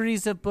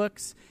series of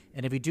books.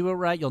 And if you do it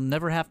right, you'll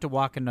never have to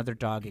walk another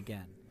dog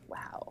again.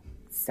 Wow,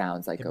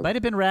 sounds like it might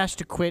have been rash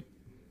to quit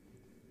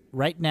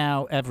right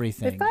now.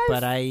 Everything, if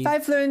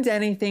I've learned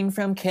anything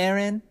from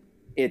Karen,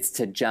 it's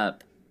to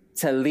jump,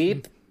 to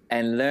leap.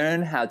 And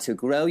learn how to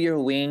grow your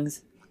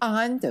wings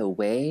on the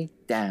way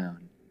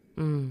down.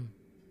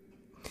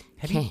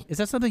 Is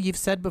that something you've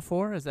said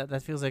before? Is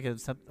that feels like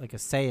a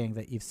saying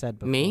that you've said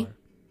before?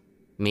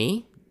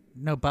 Me?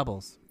 No,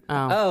 Bubbles.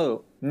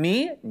 Oh,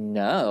 me?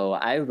 No,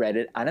 I read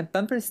it on a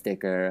bumper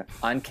sticker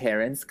on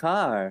Karen's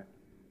car.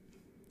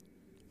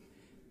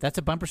 That's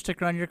a bumper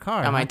sticker on your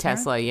car. On my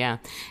Tesla, yeah.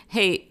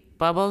 Hey,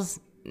 Bubbles.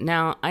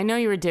 Now I know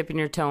you were dipping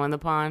your toe in the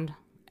pond,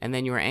 and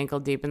then you were ankle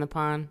deep in the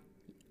pond.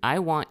 I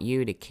want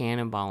you to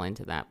cannonball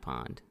into that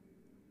pond.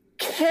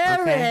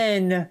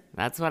 Karen! Okay?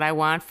 That's what I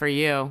want for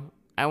you.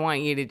 I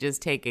want you to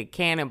just take a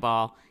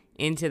cannonball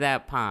into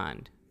that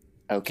pond.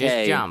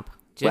 Okay. Just jump.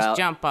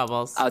 Jump,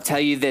 Bubbles. I'll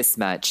tell you this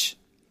much.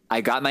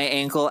 I got my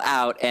ankle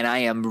out and I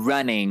am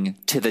running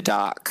to the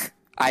dock.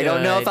 I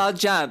don't know if I'll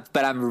jump,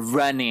 but I'm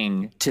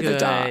running to the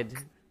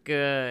dock.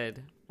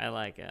 Good. I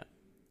like it.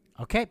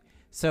 Okay.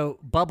 So,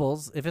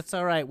 Bubbles, if it's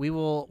all right, we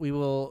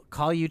will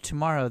call you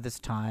tomorrow this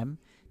time.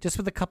 Just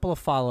with a couple of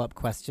follow-up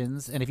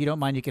questions. And if you don't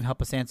mind, you can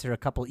help us answer a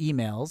couple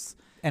emails.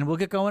 And we'll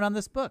get going on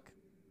this book.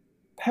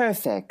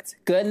 Perfect.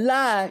 Good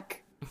luck.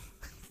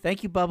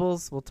 Thank you,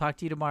 Bubbles. We'll talk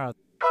to you tomorrow.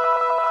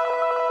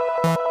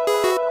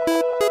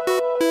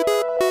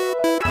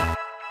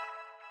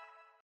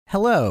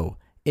 Hello.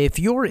 If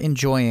you're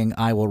enjoying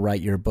I Will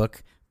Write Your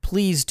Book,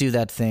 please do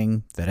that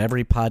thing that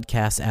every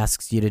podcast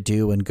asks you to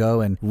do and go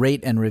and rate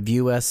and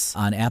review us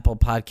on Apple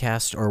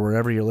Podcasts or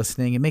wherever you're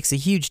listening. It makes a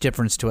huge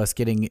difference to us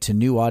getting to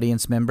new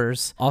audience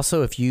members.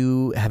 Also, if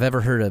you have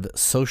ever heard of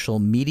social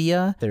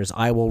media, there's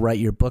I Will Write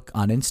Your Book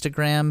on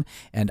Instagram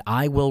and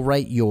I Will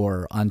Write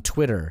Your on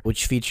Twitter,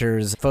 which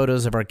features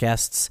photos of our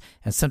guests.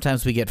 And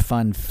sometimes we get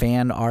fun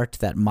fan art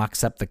that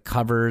mocks up the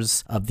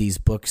covers of these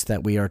books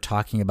that we are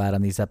talking about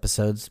on these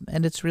episodes.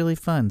 And it's really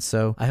fun.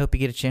 So I hope you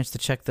get a chance to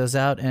check those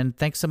out. And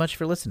thanks so much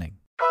for listening.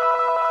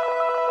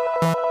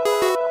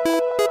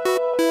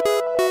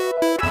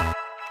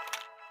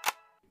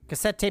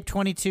 Cassette tape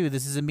 22.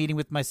 This is a meeting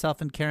with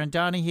myself and Karen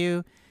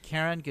Donahue.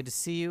 Karen, good to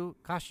see you.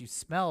 Gosh, you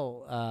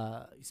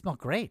smell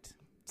great.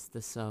 It's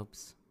the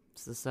soaps.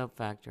 It's the soap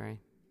factory.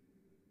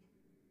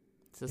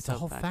 It's a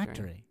whole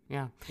factory.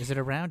 Yeah. Is it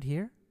around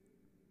here?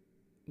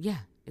 Yeah,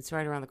 it's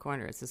right around the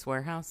corner. It's this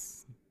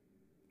warehouse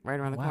right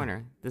around the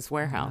corner. This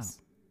warehouse.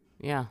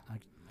 Wow. Yeah.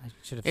 I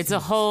should have. It's a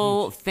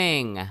whole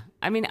thing.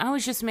 I mean, I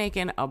was just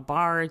making a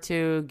bar or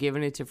two,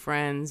 giving it to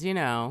friends,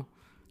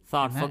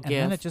 thoughtful gift. And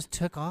then it just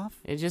took off?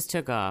 It just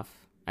took off.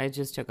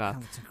 Wow,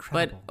 that's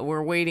incredible. But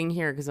we're waiting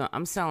here because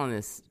I'm selling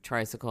this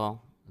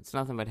tricycle. It's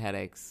nothing but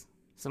headaches.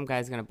 Some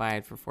guy's going to buy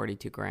it for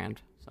 $42,000.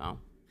 So.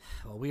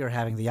 Well, we are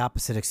having the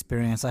opposite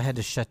experience. I had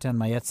to shut down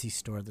my Etsy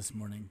store this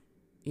morning.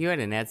 You had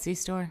an Etsy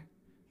store?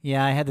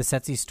 Yeah, I had this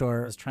Etsy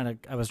store. I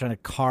was trying to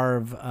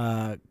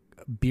carve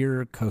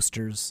beer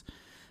coasters,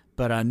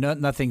 but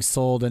nothing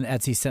sold. And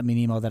Etsy sent me an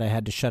email that I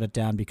had to shut it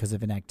down because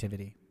of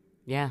inactivity.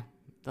 Yeah,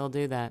 they'll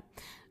do that.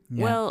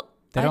 Yeah. Well,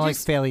 they don't like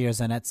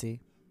failures on Etsy.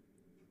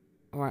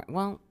 Right.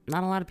 Well,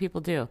 not a lot of people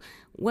do.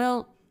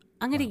 Well,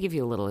 I'm going to give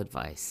you a little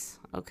advice.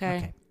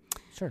 Okay.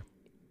 Sure.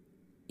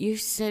 You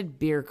said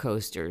beer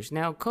coasters.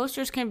 Now,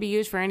 coasters can be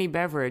used for any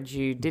beverage.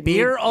 You didn't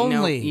beer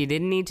only. You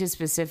didn't need to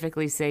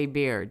specifically say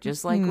beer.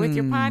 Just like with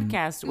your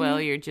podcast, Will,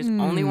 you're just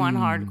only want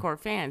hardcore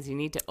fans. You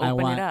need to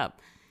open it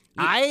up.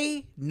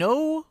 I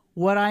know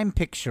what I'm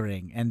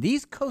picturing. And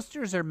these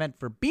coasters are meant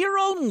for beer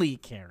only,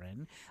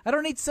 Karen. I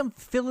don't need some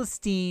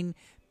Philistine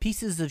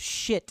pieces of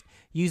shit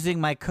using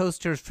my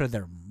coasters for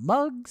their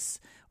mugs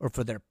or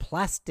for their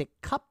plastic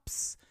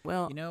cups.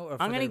 Well, you know, or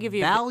for I'm going to their give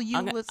you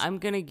valueless. I'm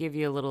going to give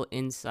you a little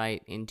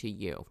insight into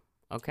you.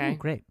 Okay? Ooh,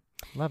 great.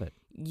 Love it.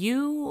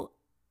 You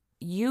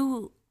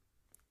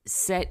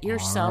set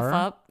yourself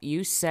up.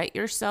 You set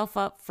yourself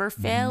up for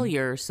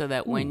failure so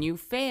that when you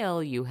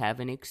fail, you have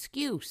an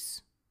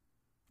excuse.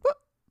 What?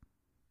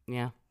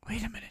 Yeah.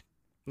 Wait a minute.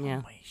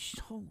 Yeah.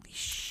 Holy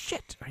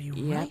shit. Are you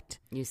Yep. right?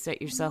 You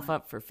set yourself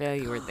up for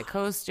failure with the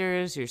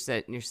coasters. You're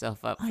setting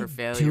yourself up for I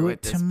failure do with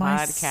it this to podcast.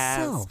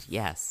 myself.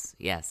 Yes.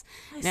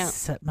 I Now,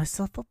 set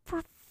myself up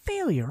for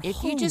failure.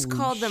 if you just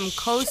called them Holy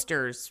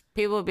coasters,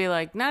 people would be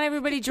like, not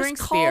everybody shit. drinks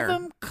Just call beer.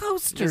 them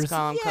coasters. Just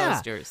call them Yeah.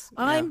 coasters.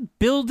 I'm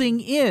building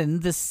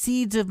in the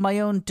seeds of my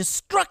own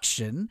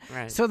destruction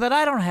Right. so that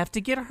I don't have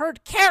to get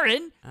hurt.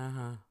 Karen,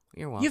 Uh-huh.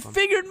 You're welcome. you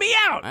figured me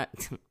out.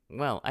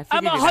 Well, I I'm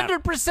figured it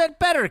out 100%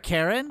 better,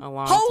 Karen. a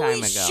long Holy time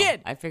ago.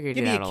 shit. I figured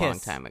Give it me out a a kiss. long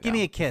time ago. Give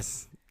me a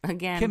kiss.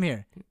 Again. Come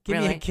here. Give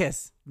me Really? a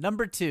kiss.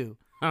 Number 2.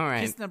 All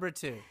right. Kiss number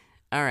 2.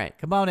 All right.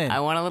 Come on in.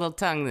 I want a little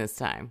tongue this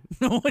time.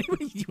 What do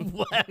you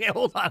mean? Okay,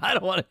 hold on. I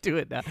don't want to do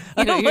it now.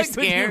 I You know, don't you're like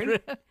when you-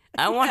 scared.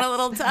 I want a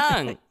little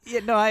tongue. Yeah,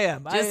 no, I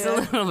am. Just a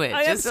little bit.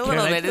 I am Just a scared.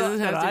 little I bit. It feel-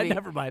 doesn't have no, to I be-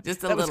 never mind. just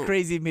a that little. was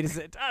crazy of me to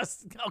say.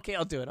 Okay,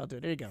 I'll do it.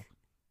 There you go.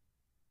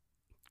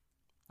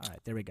 All right,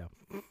 there we go.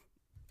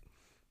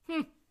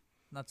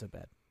 Not so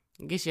bad.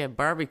 I guess you had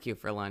barbecue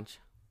for lunch.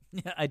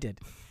 Yeah, I did.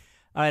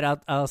 All right,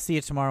 I'll see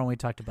you tomorrow when we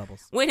talk to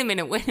Bubbles. Wait a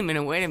minute,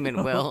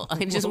 Will.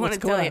 I just want to What's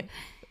going tell you, on?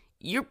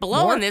 you're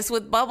blowing More? this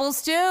with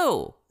Bubbles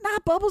too. Nah,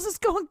 Bubbles is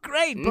going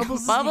great.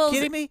 Bubbles, are you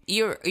kidding me?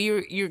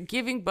 You're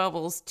giving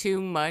Bubbles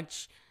too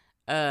much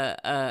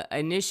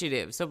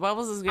initiative. So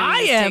Bubbles is going to I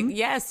am?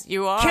 Yes,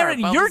 you are.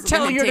 Karen, Bubbles you're is gonna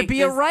telling her to take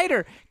be a this-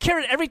 writer.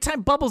 Karen, every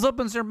time Bubbles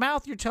opens her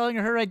mouth, you're telling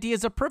her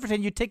ideas are perfect,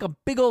 and you take a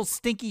big old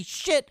stinky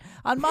shit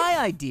on my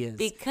ideas.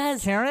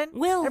 Because Karen,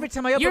 Will, every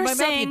time I open you're my mouth,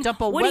 saying, you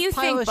dump a what wet do you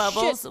pile think, of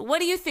Bubbles? shit. What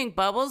do you think,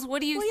 Bubbles? What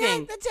do you Well,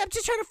 think? I'm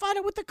just trying to find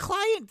out what the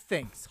client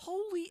thinks.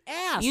 Holy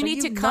ass! You Are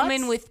need to come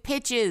nuts? in with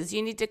pitches.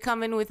 You need to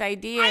come in with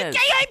ideas.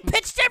 I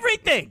pitched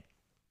everything.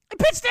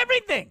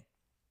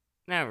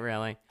 Not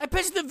really. I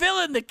pitched the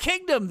villain, the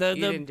kingdom, You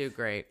didn't do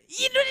great.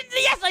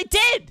 Yes, I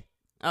did.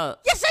 Oh,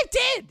 Yes, I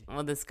did.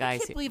 well, this guy's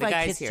can't here. believe The I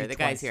guy's kissed here. you The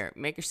guy's twice. here.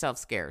 Make yourself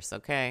scarce,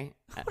 okay?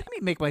 What do you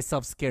mean make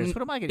myself scarce?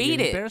 What am I going to do?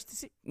 Beat it. Embarrassed to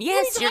see?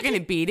 Yes, you're going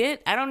to beat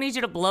it. I don't need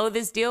you to blow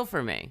this deal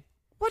for me.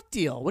 What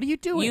deal? What are you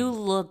doing?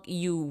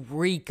 You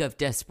reek of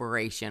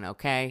desperation,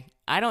 okay?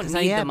 I don't 'Cause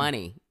I need the am.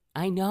 money.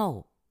 I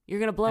know. You're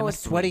going to blow I'm a it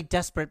for me. sweaty,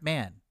 desperate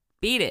man.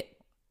 Beat it.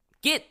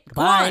 Go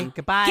Goodbye. on.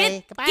 Goodbye.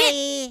 Get- Goodbye.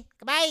 get-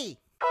 Goodbye.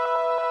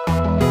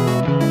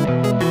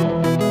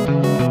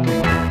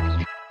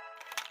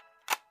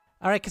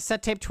 All right,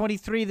 cassette tape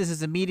 23. This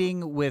is a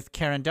meeting with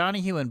Karen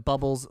Donahue and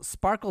Bubbles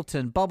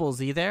Sparkleton. Bubbles,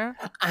 are you there?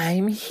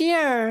 I'm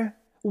here.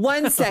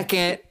 1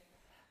 second.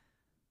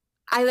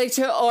 I like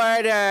to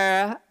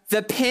order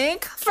the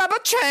pink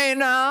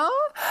frappuccino.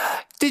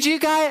 Did you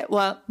guys?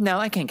 Well, no,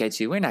 I can't get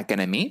you. We're not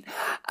gonna meet.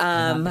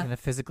 I'm not going to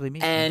physically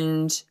meet you.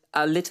 And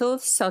a little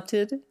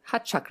salted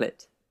hot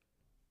chocolate.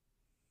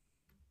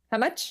 How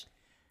much?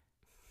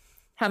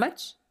 How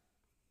much?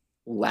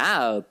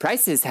 Wow,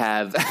 prices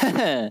have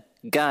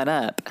gone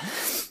up.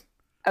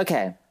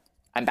 Okay,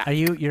 I'm back.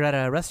 You're at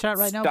a restaurant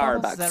right now,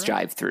 Bubbles? Is that Starbucks right?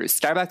 drive-through.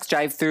 Starbucks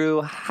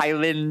drive-through,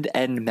 Highland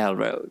and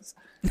Melrose.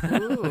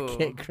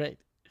 Okay, great.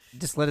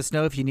 Just let us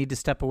know if you need to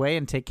step away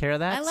and take care of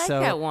that. I like so,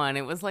 that one.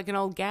 It was like an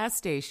old gas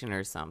station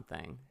or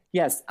something.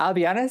 Yes, I'll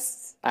be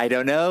honest. I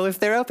don't know if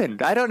they're open.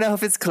 I don't know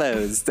if it's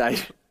closed.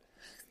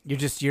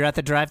 You're at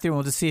the drive-through, and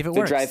we'll just see if it The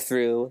works.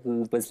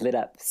 drive-through was lit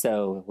up,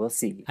 so we'll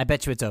see. I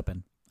bet you it's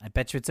open.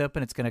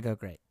 It's going to go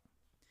great.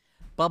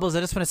 Bubbles,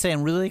 I just want to say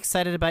I'm really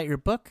excited about your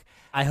book.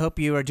 I hope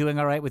you are doing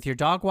all right with your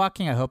dog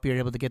walking. I hope you're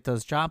able to get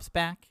those jobs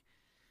back.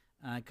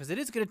 Because it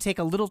is going to take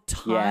a little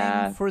time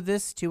Yeah. for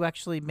this to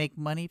actually make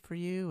money for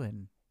you.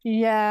 And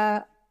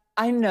Yeah,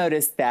 I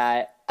noticed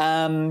that.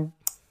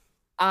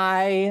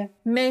 I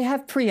may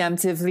have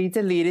preemptively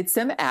deleted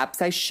some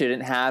apps I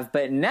shouldn't have,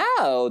 but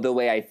now the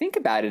way I think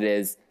about it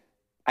is,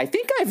 I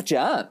think I've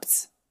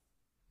jumped.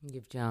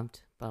 You've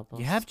jumped, Bubbles.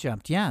 you have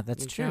jumped. Yeah,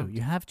 that's You've true. jumped.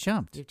 You have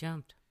jumped. You've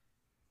jumped.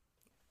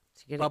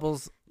 So you gotta-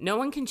 Bubbles, No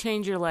one can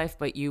change your life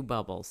but you,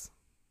 Bubbles.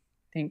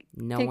 Think,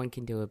 No think- one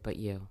can do it but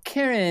you.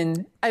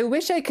 Karen, I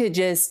wish I could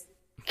just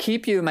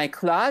keep you in my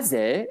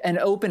closet and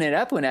open it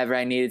up whenever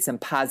I needed some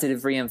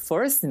positive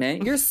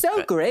reinforcement. You're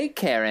so great,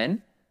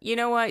 Karen. You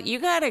know what? You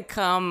gotta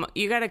come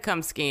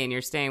skiing.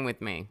 You're staying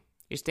with me.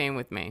 You're staying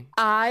with me.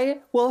 I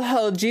will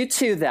hold you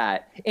to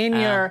that in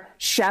your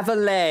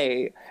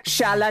Chevrolet,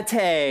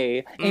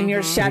 Chalaté, in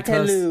your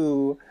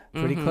Châteauroux,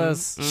 pretty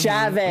close.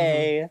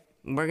 Chave.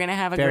 We're gonna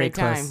have a Very great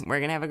time. close. We're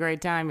gonna have a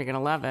great time. You're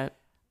gonna love it.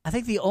 I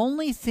think the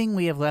only thing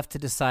we have left to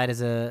decide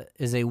is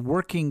a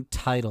working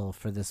title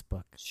for this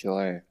book.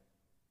 Sure.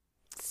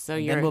 So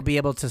And you're. then we'll be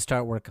able to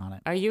start work on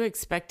it. Are you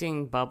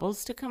expecting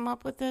Bubbles to come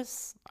up with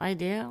this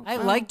idea? I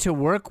like to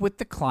work with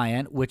the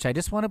client, which I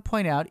just want to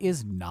point out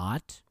is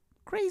not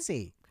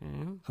crazy.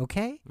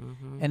 Okay?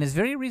 And is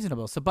very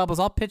reasonable. So, Bubbles,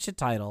 I'll pitch a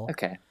title.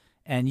 Okay.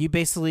 And you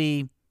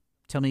basically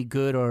tell me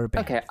good or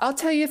bad. Okay. I'll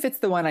tell you if it's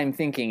the one I'm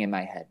thinking in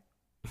my head.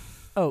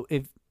 Oh,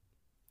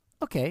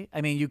 okay.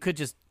 I mean, you could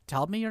just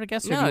tell me or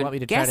guess, or No, do you want me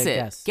to try guess to it.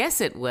 guess?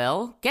 Guess it,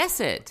 Will. Guess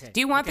it. Do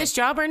you want this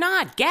job or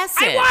not? Guess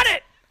it.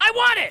 I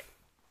want it!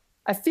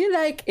 I feel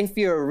like if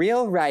you're a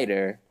real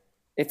writer,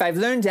 if I've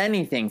learned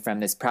anything from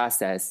this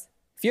process,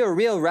 if you're a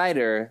real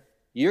writer,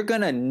 you're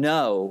going to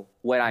know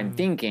what I'm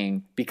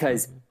thinking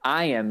because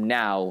I am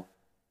now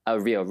a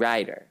real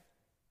writer.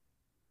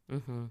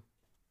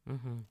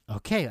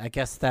 Okay, I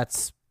guess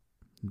that's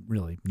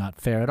really not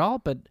fair at all,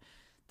 but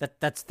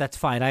that's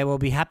fine. I will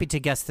be happy to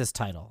guess this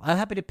title. I'm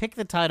happy to pick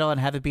the title and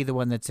have it be the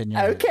one that's in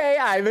your head. Okay,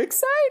 I'm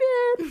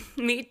excited.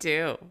 Me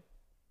too.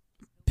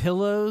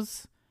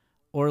 Pillows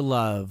or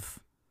Love,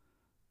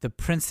 the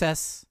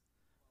Princess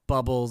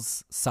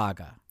Bubbles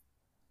Saga.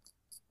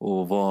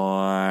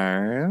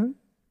 Warm.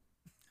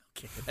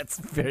 Okay, that's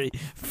very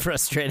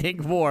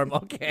frustrating. Warm,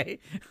 okay.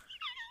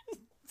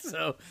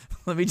 So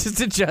let me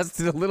just adjust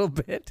it a little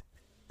bit.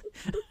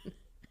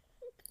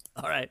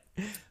 All right.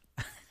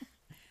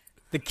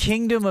 The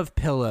Kingdom of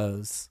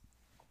Pillows,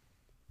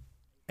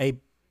 a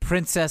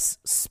Princess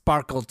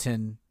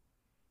Sparkleton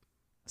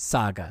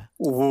saga.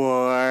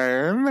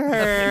 Warmer.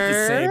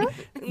 The same.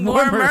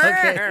 Warmer.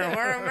 Okay.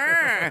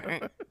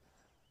 Warmer.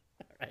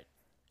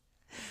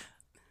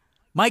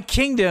 My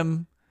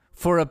Kingdom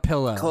for a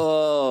Pillow.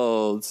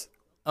 Cold.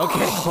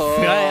 Okay.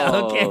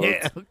 Okay.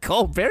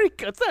 Cold. Very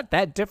good. It's not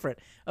that different.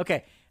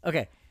 Okay. All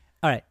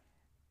right.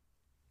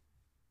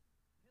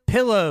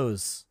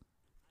 Pillows.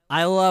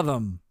 I love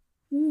them.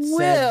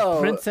 Will.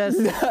 Princess.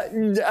 No,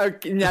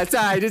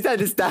 sorry, I just had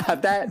to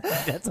stop that.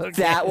 That's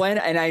okay. That one,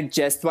 and I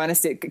just want to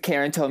say,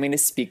 Karen told me to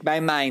speak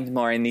my mind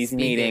more in these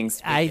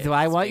meetings. I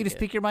want you to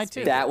speak your mind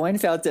too. That one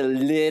felt a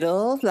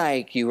little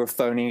like you were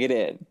phoning it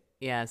in.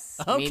 Yes.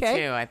 Okay. Me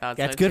too. I thought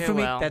That's so good too, for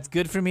me. Will. That's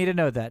good for me to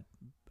know that.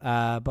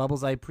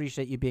 Bubbles, I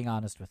appreciate you being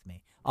honest with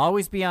me.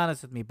 Always be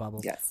honest with me,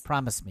 Bubbles. Yes.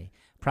 Promise me.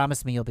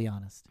 Promise me you'll be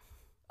honest.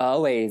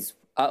 Always.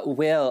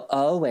 Will,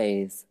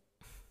 always.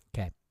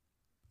 Okay.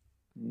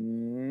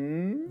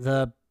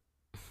 Mm.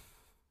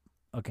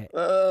 Okay.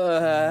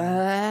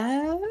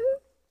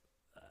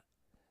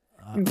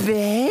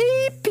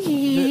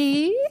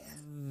 Baby.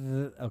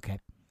 Okay.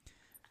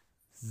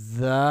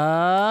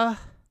 The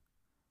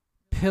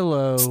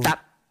pillow Stop.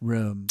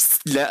 room.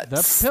 The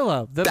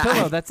The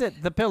pillow. That's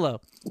it. The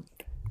pillow.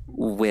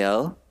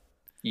 Will,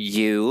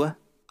 you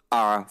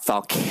are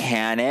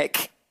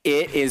volcanic.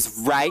 It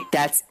is right.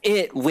 That's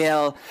it,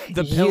 Will.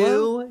 The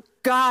pillow? You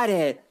got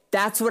it.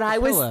 That's what I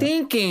was pillow.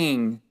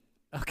 thinking.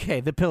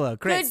 Okay, the pillow.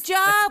 Great. Good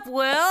job,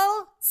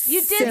 Will. You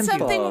did Simple.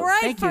 something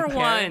right Thank you, for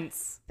Karen.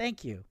 once.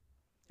 Thank you.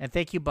 And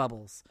thank you,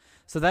 Bubbles.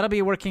 So that'll be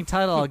a working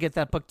title. I'll get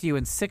that book to you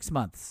in 6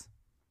 months.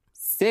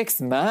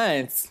 6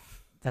 months.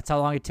 That's how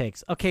long it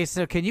takes. Okay,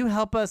 so can you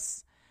help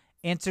us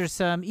answer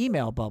some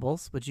email,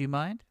 Bubbles? Would you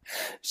mind?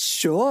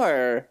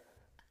 Sure.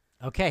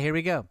 Okay, here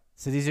we go.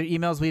 So these are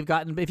emails we've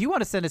gotten. If you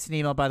want to send us an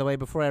email, by the way,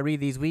 before I read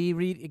these,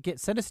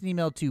 send us an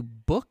email to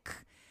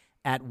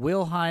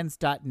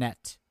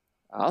book@willhines.net.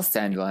 I'll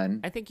send one.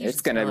 I think you it's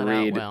should gonna spell it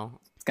read. out,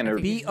 Will. It's gonna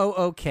read.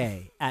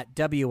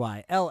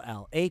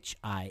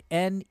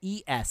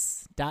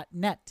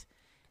 BOOK@WILLHINES.net.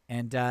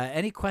 And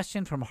any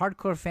question from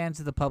hardcore fans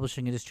of the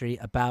publishing industry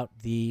about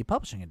the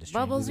publishing industry.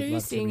 Bubbles, We are would you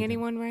love to seeing read them.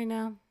 anyone right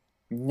now?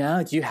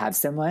 No, do you have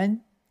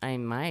someone? I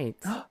might.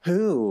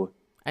 Who?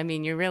 I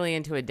mean, you're really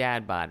into a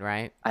dad bod,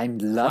 right? I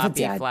love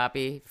Floppy, dad.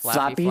 floppy,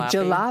 Floppy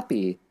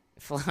jalopy.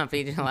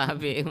 Floppy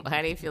jalopy.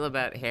 How do you feel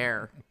about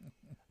hair?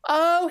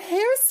 Oh,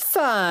 hair's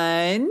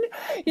fun.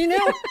 You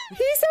know,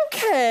 he's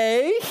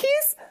okay.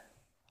 He's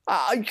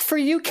for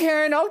you,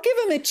 Karen. I'll give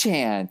him a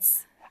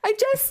chance.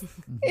 He's a little,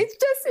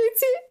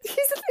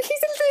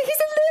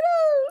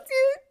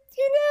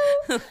 you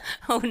know.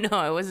 Oh, no,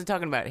 I wasn't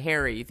talking about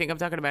Harry. You think I'm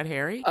talking about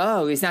Harry?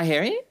 Oh, he's not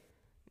Harry?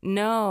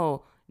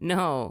 No,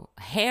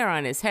 hair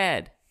on his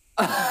head.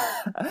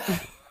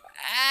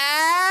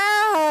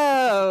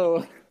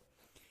 Ow!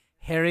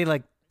 Harry,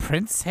 like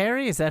Prince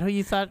Harry? Is that who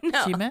you thought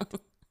she meant?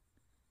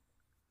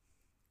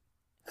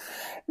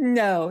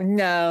 No,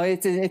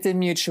 it's a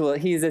mutual.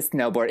 He's a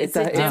snowboard. It's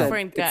a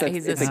different guy.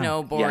 He's a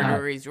snowboarder.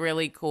 Yeah. He's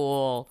really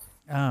cool.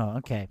 Oh,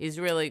 okay. He's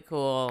really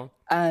cool.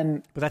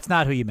 But that's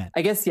not who you meant.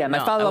 I guess, yeah, my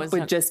No, I follow-up was would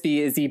not- just be,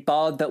 is he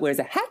bald that wears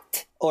a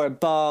hat or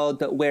bald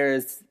that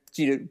wears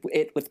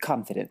it with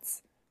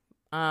confidence?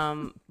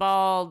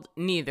 Bald,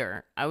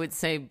 neither. I would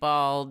say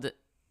bald,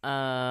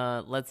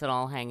 lets it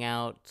all hang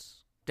out,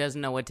 doesn't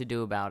know what to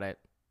do about it.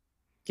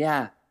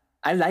 Yeah,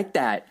 I like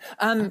that.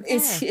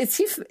 Is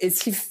he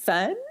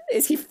fun?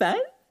 Is he fun?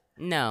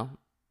 No.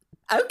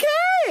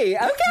 Okay.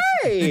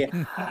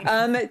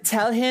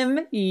 Tell him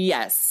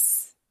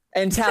yes.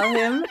 And tell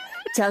him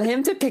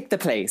to pick the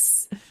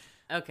place.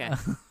 Okay.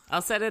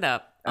 I'll set it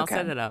up.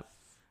 Okay. Well,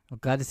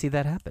 glad to see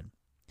that happen.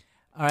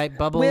 All right,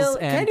 Bubbles Will,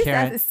 and can I just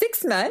Karen. ask,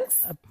 6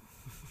 months?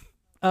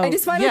 Oh, I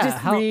just want to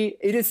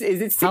yeah, just is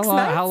it 6 how long?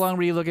 months? How long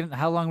were you looking?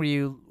 How long were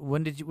you?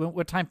 When did you?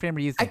 What time frame were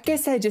you I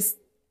thinking? guess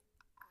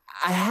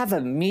I have a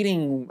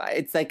meeting.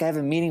 It's like I have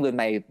a meeting with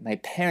my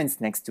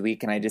parents next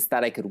week, and I just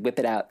thought I could whip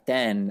it out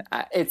then.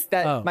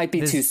 Might be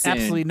there's too soon.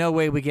 Absolutely no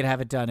way we could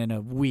have it done in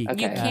a week.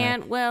 Okay. You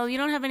can't. Well, you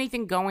don't have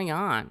anything going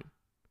on.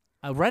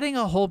 Writing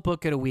a whole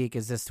book in a week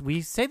is this.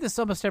 We say this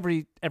almost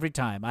every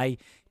time. I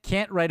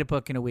can't write a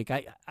book in a week.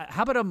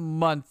 How about a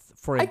month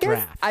for a I guess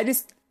draft? I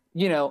just,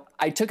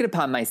 I took it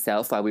upon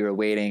myself while we were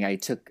waiting. I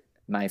took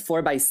my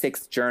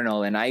 4x6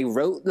 journal and I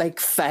wrote like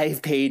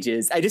 5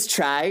 pages. I just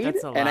tried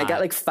That's a and I got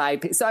lot. like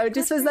 5 pages. So I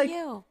just Good was for like,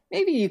 you.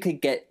 maybe you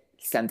could get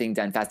something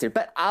done faster,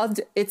 but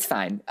it's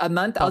fine. A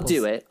month, I'll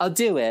do it.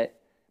 But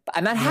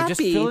I'm not happy. Just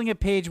filling a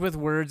page with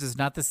words is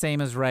not the same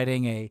as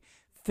writing a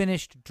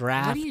finished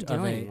draft What are you of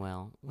doing, a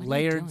Will? What are you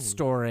layered doing?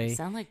 story. You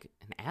sound like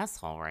an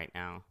asshole right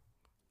now.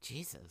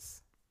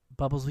 Jesus.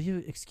 Bubbles, will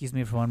you excuse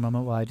me for one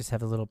moment while I just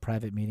have a little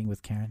private meeting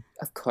with Karen?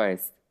 Of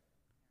course.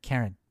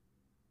 Karen,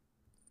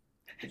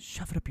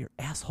 shove it up your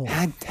asshole.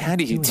 How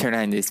do you Doing turn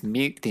on this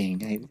mute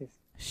thing?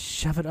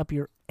 Shove it up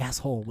your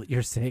asshole, what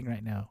you're saying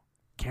right now.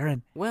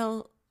 Karen,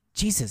 Well,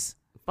 Jesus.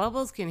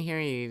 Bubbles can hear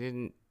you. You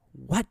didn't.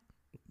 What?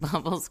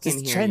 Bubbles can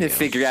Just hear trying you. to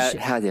figure out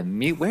how to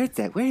mute. Where is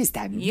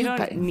that You mute don't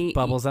button? need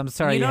Bubbles, I'm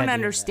sorry You you had don't to hear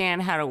that.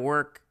 understand how to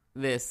work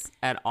this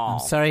at all.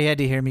 I'm sorry you had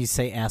to hear me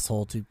say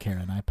asshole to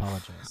Karen. I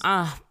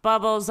apologize.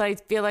 Bubbles, I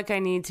feel like I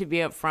need to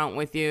be up front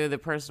with you. The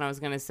person I was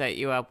going to set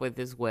you up with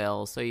is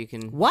Will, so you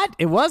can. What?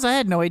 It was? I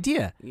had no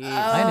idea.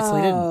 I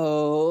honestly didn't.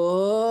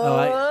 Oh,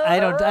 Oh, I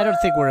don't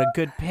think we're a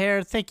good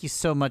pair. Thank you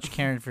so much,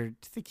 Karen, for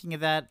thinking of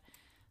that.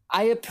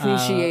 I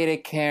appreciate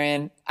it,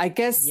 Karen. I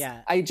guess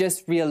yeah. I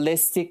just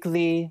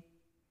realistically,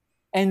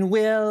 and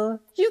Will,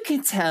 you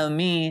can tell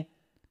me.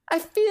 I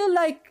feel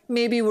like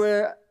maybe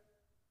we're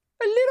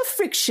a little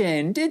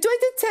friction. Do I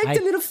detect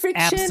a little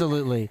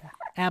friction?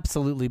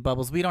 Absolutely,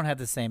 Bubbles. We don't have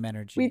the same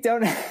energy. We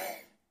don't.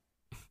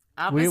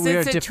 Opposites we are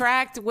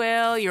attract,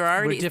 Will. You're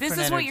already. This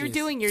different is what you're energies.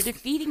 doing. You're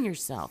defeating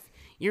yourself.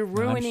 You're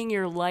ruining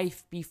your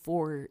life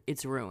before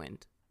it's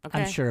ruined.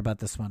 Okay. I'm sure about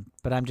this one,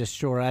 but I'm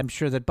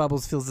sure that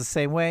Bubbles feels the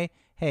same way.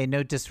 Hey,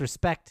 no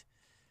disrespect.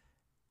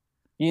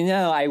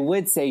 I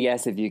would say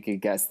yes if you could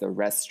guess the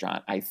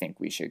restaurant I think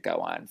we should go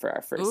on for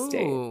our first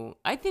date. Ooh,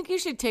 I think you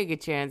should take a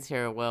chance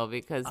here, Will,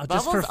 because Just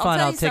Bubbles. for fun, I'll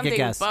tell I'll you take a something,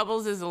 guess.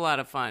 Bubbles is a lot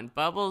of fun.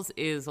 Bubbles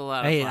is a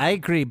lot of Hey, fun. I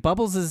agree.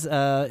 Bubbles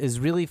is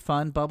really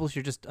fun. Bubbles,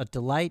 you're just a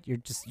delight. You're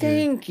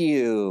Thank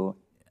you.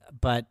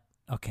 But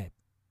okay,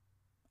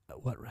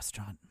 what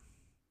restaurant?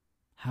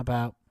 How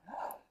about?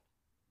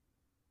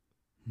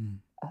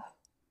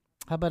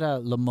 How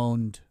about Le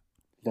Monde,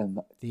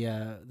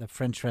 the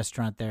French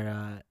restaurant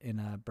there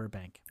in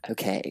Burbank?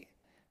 Okay,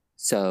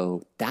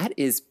 so that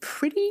is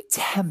pretty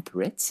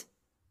temperate.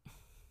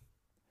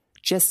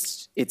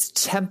 It's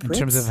temperate. In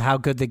terms of how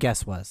good the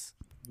guess was.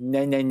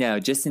 No.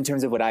 Just in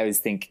terms of what I was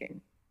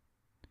thinking.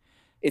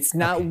 It's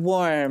not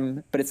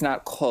warm, but it's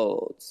not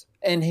cold.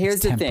 And here's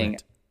It's the thing.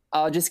 temperate.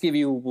 I'll just give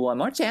you one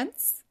more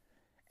chance.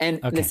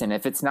 And Okay. listen,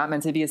 if it's not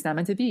meant to be, it's not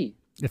meant to be.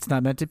 It's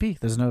not meant to be.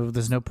 There's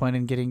no point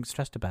in getting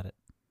stressed about it.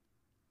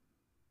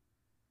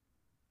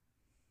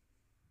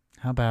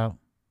 How about? I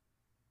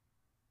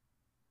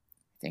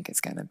think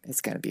it's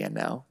gonna be a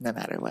no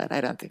matter what. I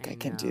don't think I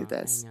can do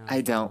this. know,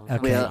 I don't. Will.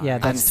 Okay, Will, yeah,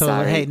 that's I'm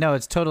totally. sorry. Hey, no,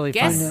 it's totally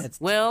guess, fine.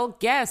 It's Will.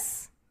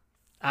 Guess.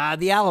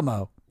 the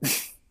Alamo.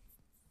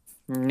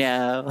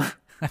 No.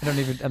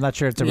 I'm not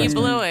sure it's a You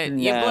restaurant. blew it.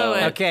 You No. blew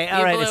it. Okay, You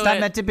all right, blew it's not it.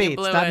 meant to be. You It's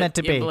blew not it. meant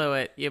to be. You blew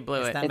it. You blew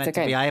It's it. not It's meant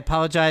to okay. be. I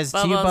apologize to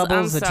you, Bubbles,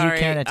 Bubbles, I'm and sorry. to you,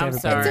 Karen, and to I'm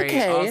everybody. sorry. It's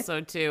okay.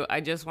 Also, too, I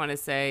just want to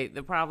say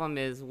the problem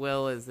is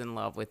Will is in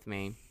love with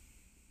me,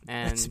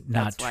 and That's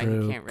not that's why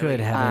true. he can't really. Good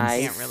heavens. I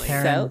He can't really.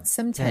 Karen, felt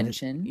some that is-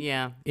 tension.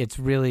 Yeah. It's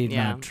really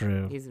Yeah. not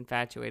true. He's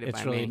infatuated It's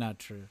by really me. not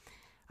true.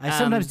 I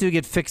sometimes do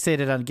get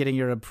fixated on getting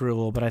your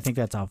approval, but I think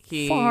that's a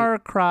He- far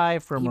cry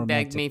from He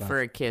romantic begged me love.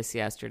 for a kiss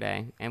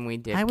yesterday, and we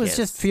did. I was kiss.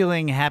 just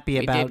feeling happy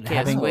We about did kiss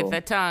having with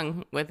a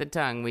tongue. With a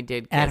tongue, we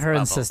did kiss at her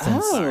Bubbles.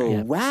 insistence. Oh,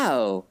 Yeah.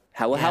 wow.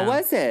 How Yeah.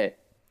 was it?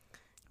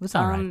 It was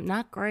all right.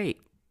 Not great.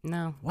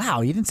 No,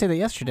 Wow, you didn't say that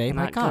yesterday.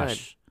 My not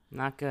gosh. good.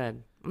 Not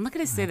good. I'm not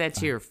going to say that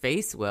to your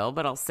face, Will,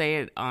 but I'll say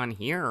it on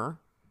here.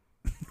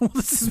 Well,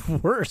 this is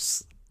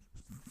worse.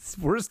 It's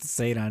worse to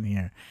say it on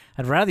here.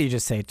 I'd rather you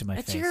just say it to my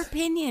That's face. your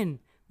opinion.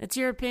 That's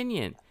your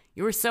opinion.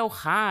 You were so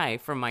high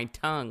from my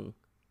tongue.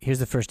 Here's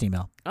the first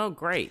email. Oh,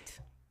 great.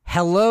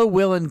 Hello,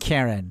 Will and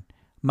Karen.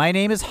 My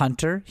name is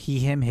Hunter, he,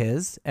 him,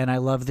 his, and I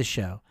love the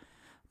show.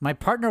 My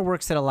partner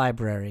works at a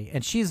library,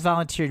 and she's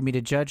volunteered me to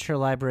judge her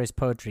library's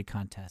poetry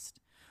contest.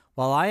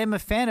 While I am a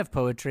fan of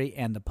poetry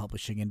and the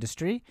publishing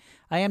industry,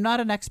 I am not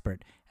an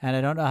expert, and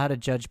I don't know how to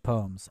judge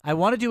poems. I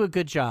want to do a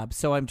good job,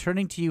 so I'm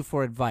turning to you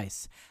for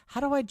advice.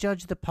 How do I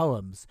judge the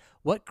poems?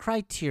 What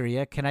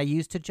criteria can I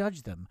use to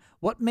judge them?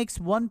 What makes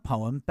one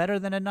poem better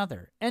than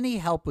another? Any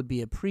help would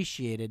be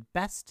appreciated.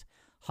 Best,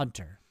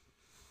 Hunter.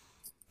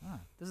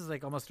 This is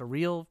like almost a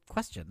real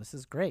question. This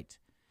is great.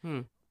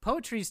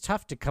 poetry is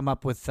tough to come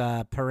up with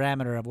a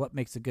parameter of what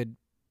makes a good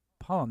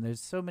poem. There's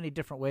so many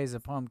different ways a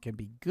poem can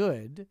be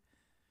good.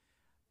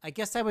 I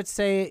guess I would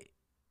say,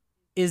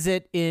 is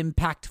it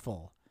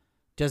impactful?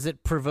 Does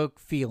it provoke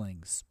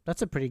feelings?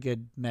 That's a pretty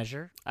good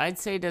measure. I'd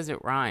say, does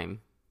it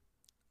rhyme?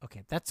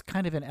 Okay, that's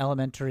kind of an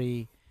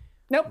elementary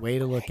Nope. way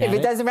to look If at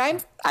it doesn't rhyme,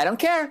 I don't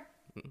care.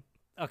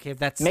 Okay,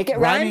 that's Make it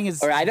rhyming rhyme,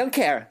 or I don't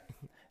care.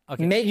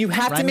 okay. You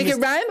have to Rhyming make is-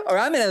 it rhyme, or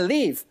I'm gonna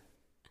leave.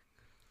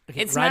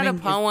 okay, It's not a rhyming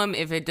is poem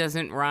if it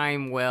doesn't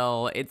rhyme,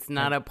 Will. It's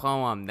not a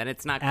poem. Then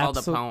it's not called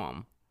a Absol-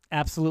 poem.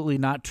 absolutely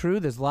not true.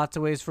 There's lots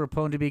of ways for a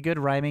poem to be good.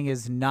 Rhyming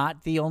is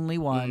not the only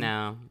one.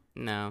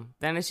 No.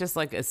 Then it's just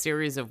like a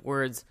series of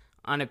words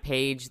on a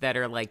page that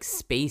are like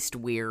spaced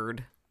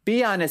weird.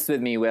 Be honest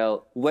with me,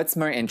 Will. What's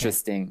more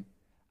interesting?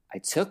 I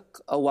took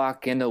a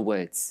walk in the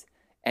woods,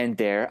 and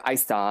there I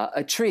saw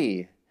a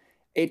tree.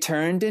 It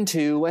turned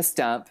into a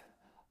stump.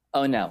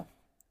 Oh no.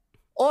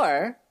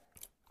 Or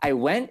I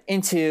went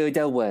into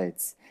the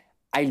woods.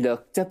 I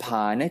looked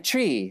upon a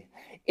tree.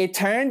 It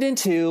turned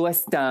into a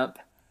stump.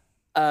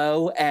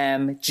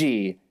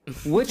 OMG.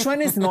 Which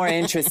one is more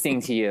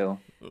interesting to you?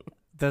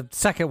 The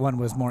second one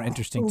was more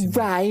interesting to me.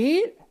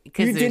 Right?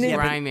 Because You there's didn't-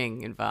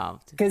 rhyming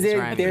involved. Because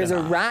there's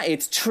a rhyme.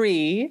 It's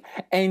tree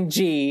and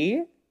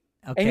G,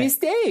 Okay. and you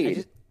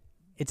stayed.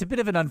 It's a bit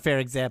of an unfair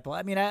example.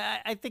 I mean,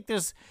 I think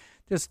there's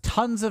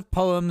tons of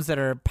poems that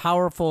are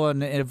powerful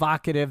and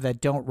evocative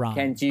that don't rhyme.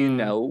 And do you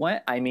know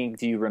what? I mean,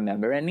 do you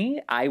remember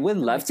any? I would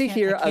love to can't-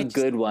 hear I a can't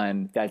good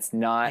one that's I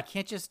not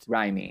can't just.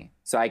 rhymey,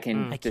 so I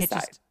can I can't decide.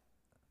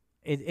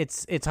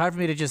 just. It's hard for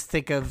me to just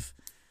think of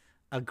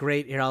a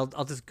great. Here, I'll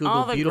just Google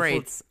All the beautiful.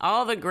 greats.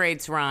 All the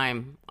greats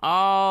rhyme.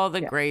 All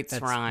the greats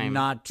That's rhyme.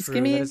 not Just true.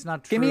 give me, That is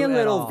not true give me a at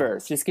little all.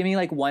 verse. Just give me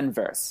like one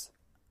verse.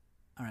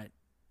 All right.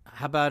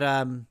 How about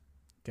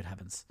Good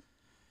heavens.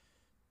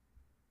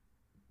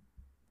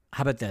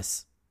 How about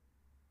this?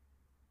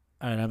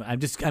 All right, I'm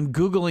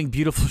googling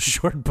beautiful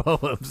short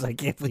poems. I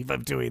can't believe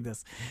I'm doing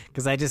this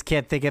because I just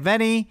can't think of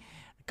any.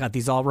 Got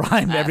these all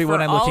rhymed. Everyone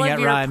For I'm looking all at of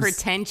your rhymes.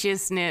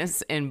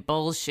 pretentiousness and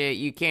bullshit,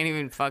 you can't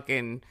even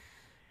fucking.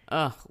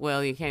 Ugh,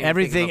 well, you can't. Even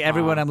Everything, think of a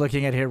everyone poem. I'm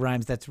looking at here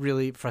rhymes. That's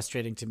really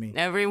frustrating to me.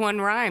 Everyone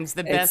rhymes.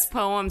 The best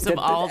poems The- of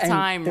all and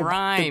time the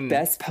rhyme.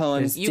 best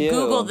poems You do.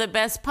 Google the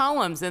best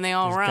poems and they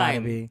all There's gotta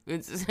rhyme. be.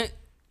 It's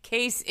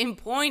case in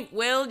point.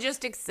 Will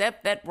just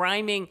accept that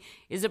rhyming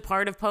is a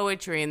part of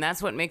poetry, and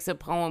that's what makes a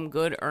poem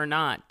good or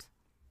not.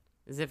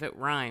 Is if it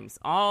rhymes.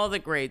 All the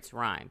greats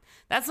rhyme.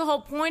 That's the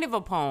whole point of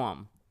a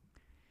poem.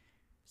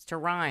 Is to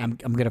rhyme.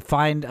 I'm gonna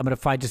find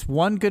just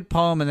one good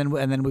poem and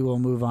then we will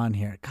move on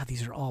here. God,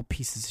 these are all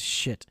pieces of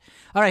shit.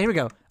 All right, here we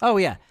go. Oh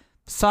yeah,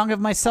 "Song of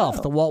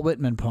Myself," the Walt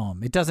Whitman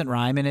poem. It doesn't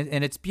rhyme and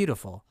it's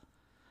beautiful.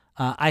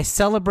 I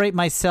celebrate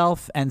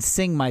myself and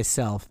sing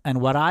myself, and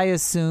what I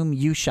assume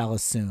you shall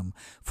assume.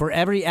 For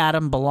every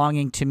atom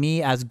belonging to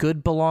me as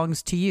good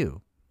belongs to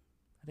you.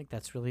 I think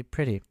that's really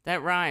pretty.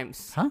 That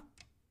rhymes. Huh?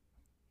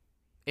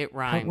 It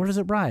rhymes. Where does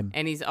it rhyme?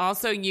 And he's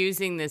also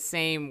using the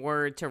same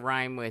word to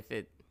rhyme with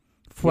it.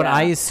 For what Yeah.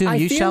 I assume I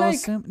you feel shall like-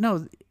 assume?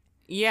 No,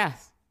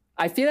 Yes.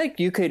 I feel like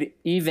you could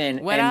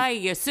even. What and I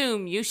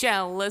assume, you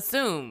shall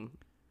assume.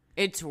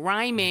 It's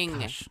rhyming.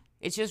 gosh.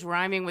 It's just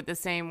rhyming with the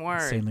same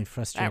word. insanely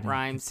frustrating. That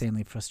rhymes.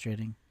 Insanely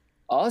frustrating.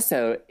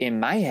 Also, in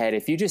my head,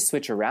 if you just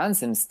switch around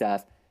some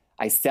stuff,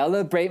 I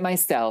celebrate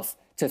myself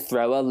to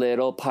throw a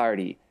little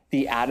party.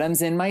 The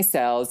atoms in my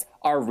cells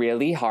are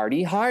really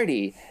hardy.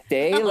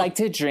 They like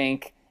to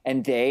drink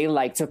and they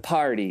like to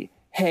party.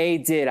 Hey,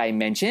 did I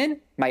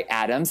mention my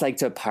atoms like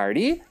to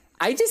party?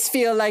 I just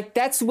feel like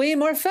that's way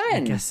more fun. I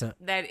guess so.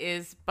 That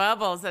is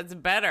Bubbles. That's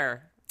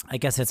better. I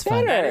guess it's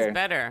fun. Better. That is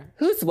better.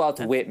 Who's Walt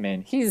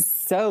Whitman? He's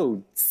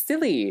so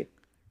silly.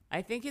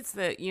 I think it's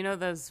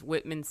those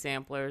Whitman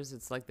samplers.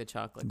 It's like the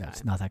chocolate No, guy.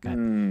 it's not that guy.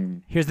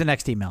 Here's the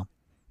next email.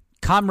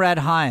 Comrade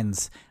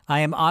Hines,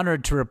 I am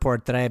honored to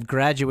report that I have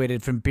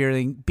graduated from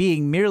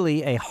being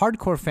merely a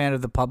hardcore fan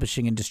of the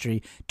publishing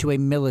industry to a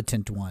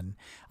militant one.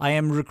 I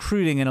am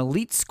recruiting an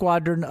elite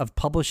squadron of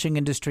publishing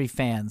industry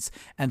fans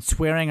and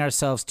swearing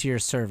ourselves to your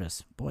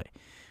service. Boy,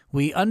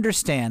 we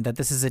understand that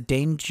this is a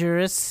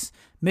dangerous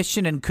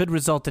mission and could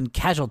result in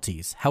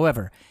casualties.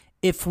 However,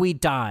 if we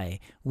die,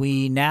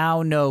 we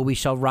now know we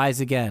shall rise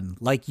again,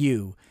 like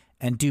you,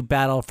 and do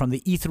battle from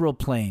the ethereal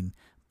plane.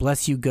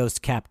 Bless you,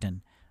 Ghost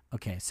Captain.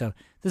 Okay, so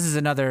this is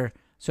another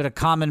sort of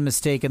common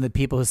mistake in the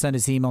people who send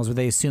us emails where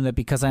they assume that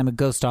because I'm a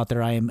ghost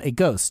author, I am a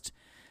ghost.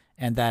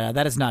 And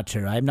that is not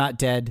true. I am not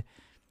dead.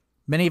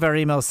 Many of our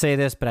emails say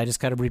this, but I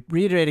just got to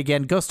reiterate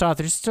again. Ghost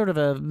author is sort of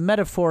a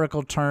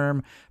metaphorical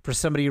term for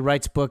somebody who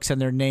writes books and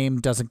their name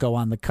doesn't go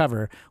on the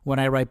cover. When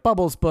I write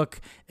Bubbles'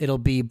 book, it'll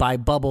be by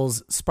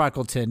Bubbles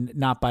Sparkleton,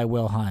 not by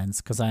Will Hines,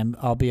 because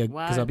I'll be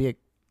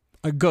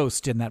a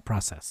ghost in that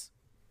process.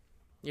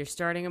 You're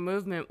starting a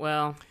movement,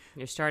 Will.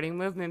 You're starting a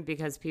movement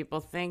because people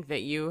think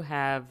that you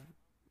have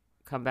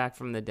come back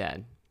from the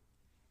dead.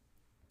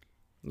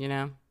 You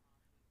know?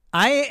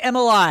 I am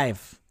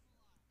alive.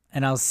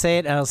 And I'll say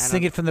it and I'll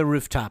sing it from the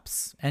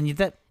rooftops. And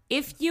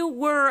If you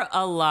were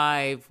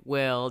alive,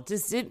 Will,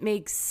 does it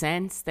make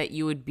sense that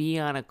you would be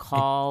on a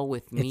call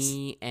with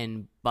me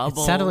and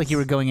Bubbles? It sounded like you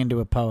were going into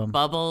a poem.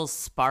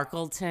 Bubbles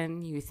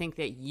Sparkleton. You think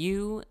that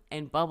you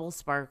and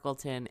Bubbles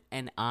Sparkleton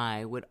and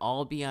I would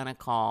all be on a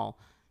call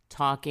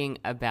talking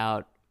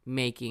about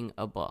making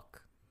a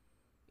book?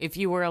 If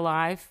you were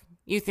alive,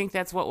 you think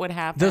that's what would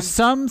happen? Though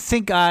some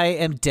think I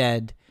am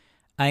dead,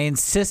 I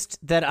insist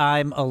that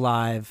I'm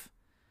alive.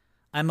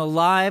 I'm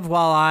alive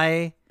while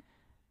I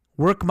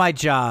work my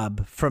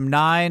job from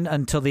 9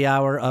 until the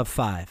hour of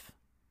 5.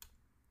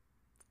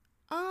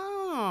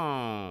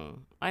 Oh,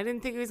 I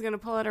didn't think he was going to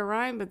pull out a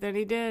rhyme, but then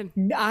he did.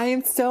 I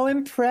am so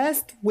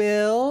impressed,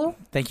 Will.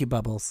 Thank you,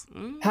 Bubbles.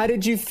 How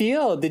did you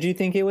feel? Did you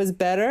think it was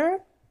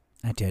better?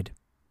 I did.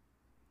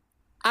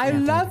 I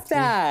love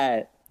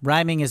that.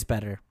 Rhyming is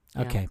better.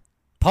 Okay.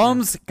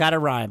 Poems got a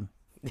rhyme.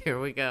 There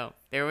we go.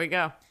 There we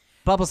go.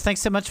 Bubbles, thanks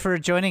so much for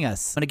joining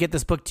us. I'm going to get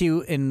this book to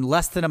you in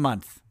less than a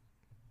month.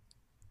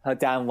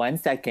 Hold on 1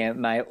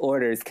 second. My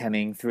order's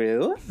coming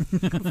through.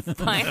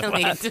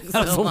 Finally, it took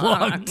That was so a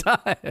long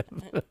time.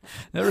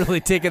 They're really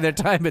taking their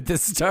time at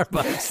this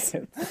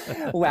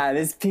Starbucks. Wow,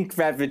 this pink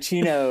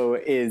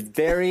frappuccino is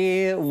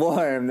very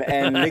warm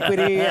and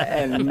liquidy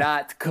and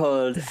not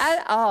cold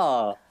at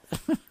all.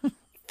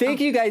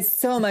 Thank you guys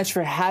so much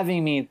for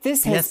having me.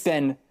 This has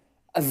been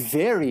a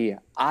very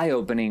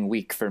eye-opening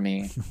week for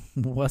me.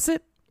 Was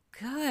it?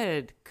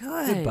 Good.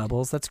 Good,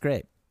 Bubbles. That's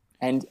great.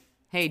 And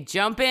Hey,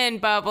 jump in,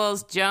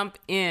 Bubbles. Jump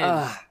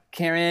in.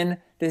 Karen,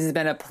 this has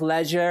been a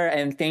pleasure,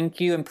 and thank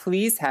you. And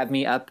please have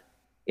me up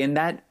in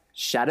that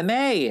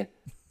Chardonnay.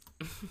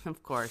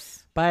 Of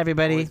course. Bye,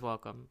 everybody. Always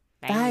welcome.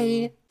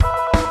 Bye.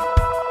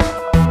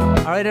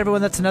 All right,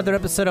 everyone, that's another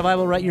episode of I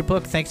Will Write Your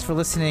Book. Thanks for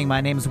listening.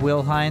 My name's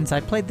Will Hines. I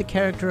played the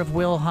character of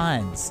Will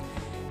Hines.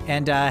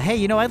 And, hey,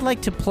 you know, I'd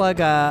like to plug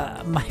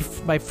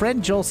my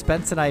friend Joel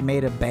Spence and I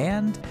made a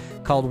band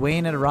called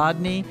Wayne and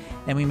Rodney,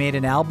 and we made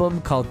an album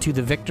called To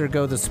the Victor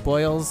Go the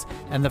Spoils.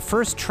 And the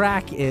first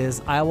track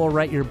is I Will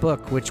Write Your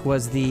Book, which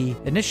was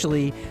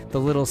initially the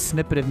little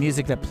snippet of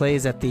music that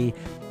plays at the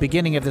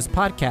beginning of this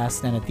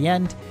podcast and at the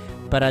end.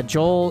 But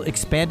Joel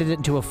expanded it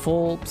into a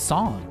full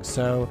song.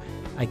 So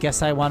I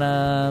guess I want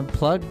to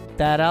plug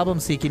that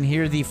album so you can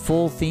hear the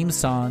full theme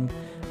song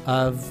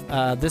of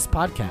this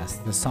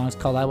podcast. The song's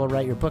called I Will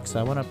Write Your Book, so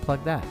I want to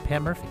plug that.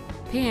 Pam Murphy.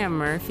 Pam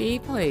Murphy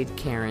played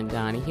Karen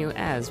Donahue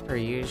as per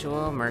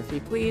usual.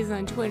 Murphy, please,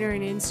 on Twitter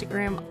and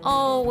Instagram.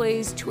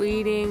 Always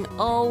tweeting,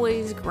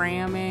 always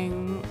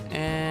gramming.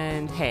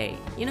 And hey,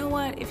 you know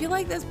what? If you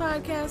like this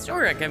podcast, or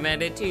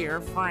recommend it to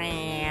your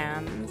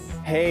friends.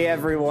 Hey,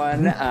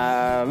 everyone.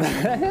 I'm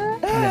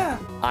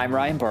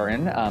Ryan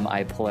Burton.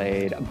 I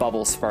played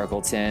Bubbles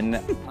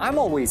Sparkleton. I'm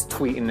always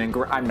tweeting, and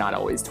I'm not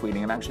always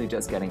tweeting. I'm actually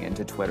just getting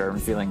into Twitter. I'm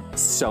feeling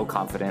so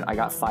confident. I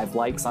got 5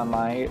 likes on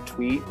my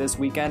tweet this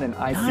weekend, and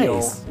I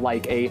feel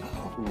like a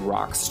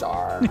rock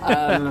star. Good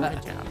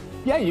job.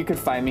 Yeah, you could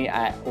find me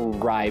at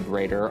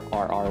Rybrator,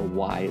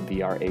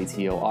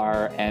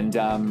 RRYBRATOR. And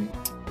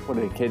what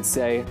do the kids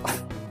say?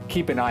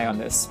 Keep an eye on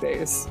this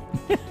space.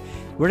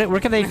 Where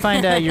can they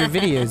find your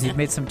videos? You've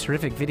made some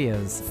terrific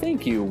videos.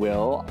 Thank you,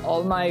 Will.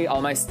 All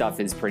my stuff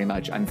is pretty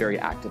much, I'm very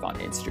active on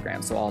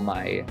Instagram, so all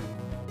my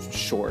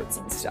shorts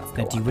and stuff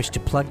go Do you on wish to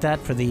plug that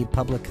for the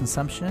public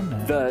consumption?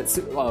 The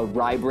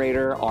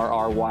Rybrator,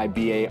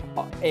 RRYBATOR,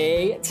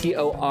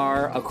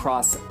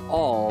 across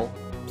all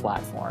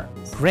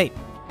platforms. Great.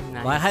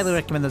 Nice. Well, I highly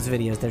recommend those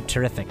videos. They're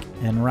terrific.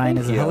 And Ryan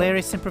Thank is a you.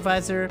 hilarious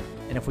improviser.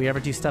 And if we ever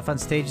do stuff on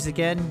stages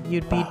again,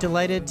 you'd be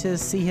delighted to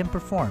see him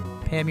perform.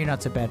 Pam, you're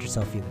not so bad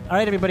yourself either. All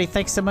right, everybody.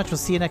 Thanks so much. We'll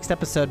see you next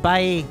episode.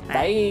 Bye.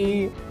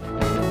 Bye.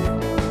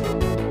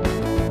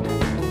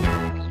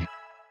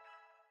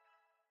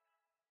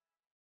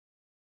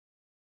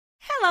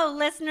 Hello,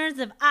 listeners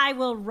of I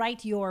Will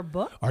Write Your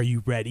Book. Are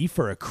you ready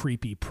for a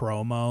creepy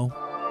promo?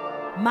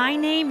 My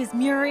name is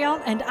Muriel,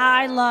 and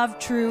I love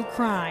true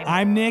crime.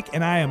 I'm Nick,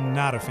 and I am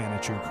not a fan of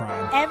true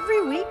crime.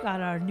 Every week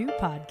on our new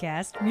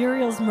podcast,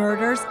 Muriel's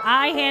Murders,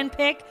 I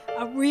handpick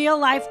a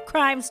real-life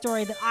crime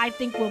story that I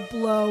think will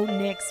blow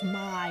Nick's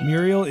mind.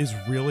 Muriel is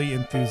really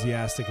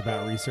enthusiastic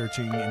about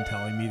researching and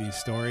telling me these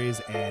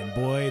stories, and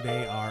boy,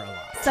 they are a lot.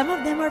 Some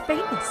of them are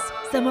famous.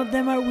 Some of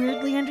them are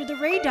weirdly under the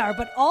radar,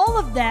 but all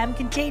of them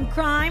contain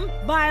crime,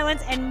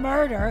 violence, and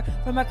murder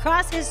from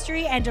across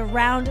history and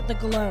around the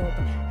globe.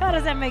 How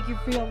does that make you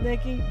feel,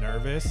 Nikki?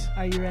 Nervous?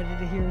 Are you ready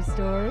to hear a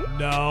story?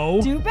 No.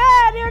 Too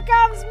bad. Here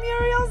comes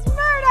Muriel's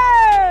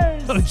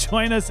Murders.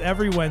 Join us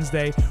every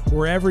Wednesday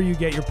wherever you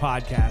get your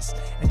podcasts,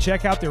 and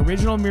check out the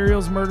original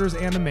Muriel's Murders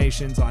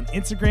animations on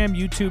Instagram,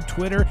 YouTube,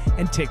 Twitter,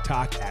 and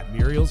TikTok at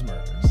Muriel's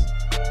Murders.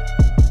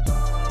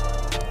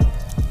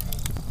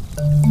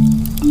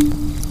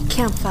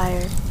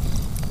 Campfire.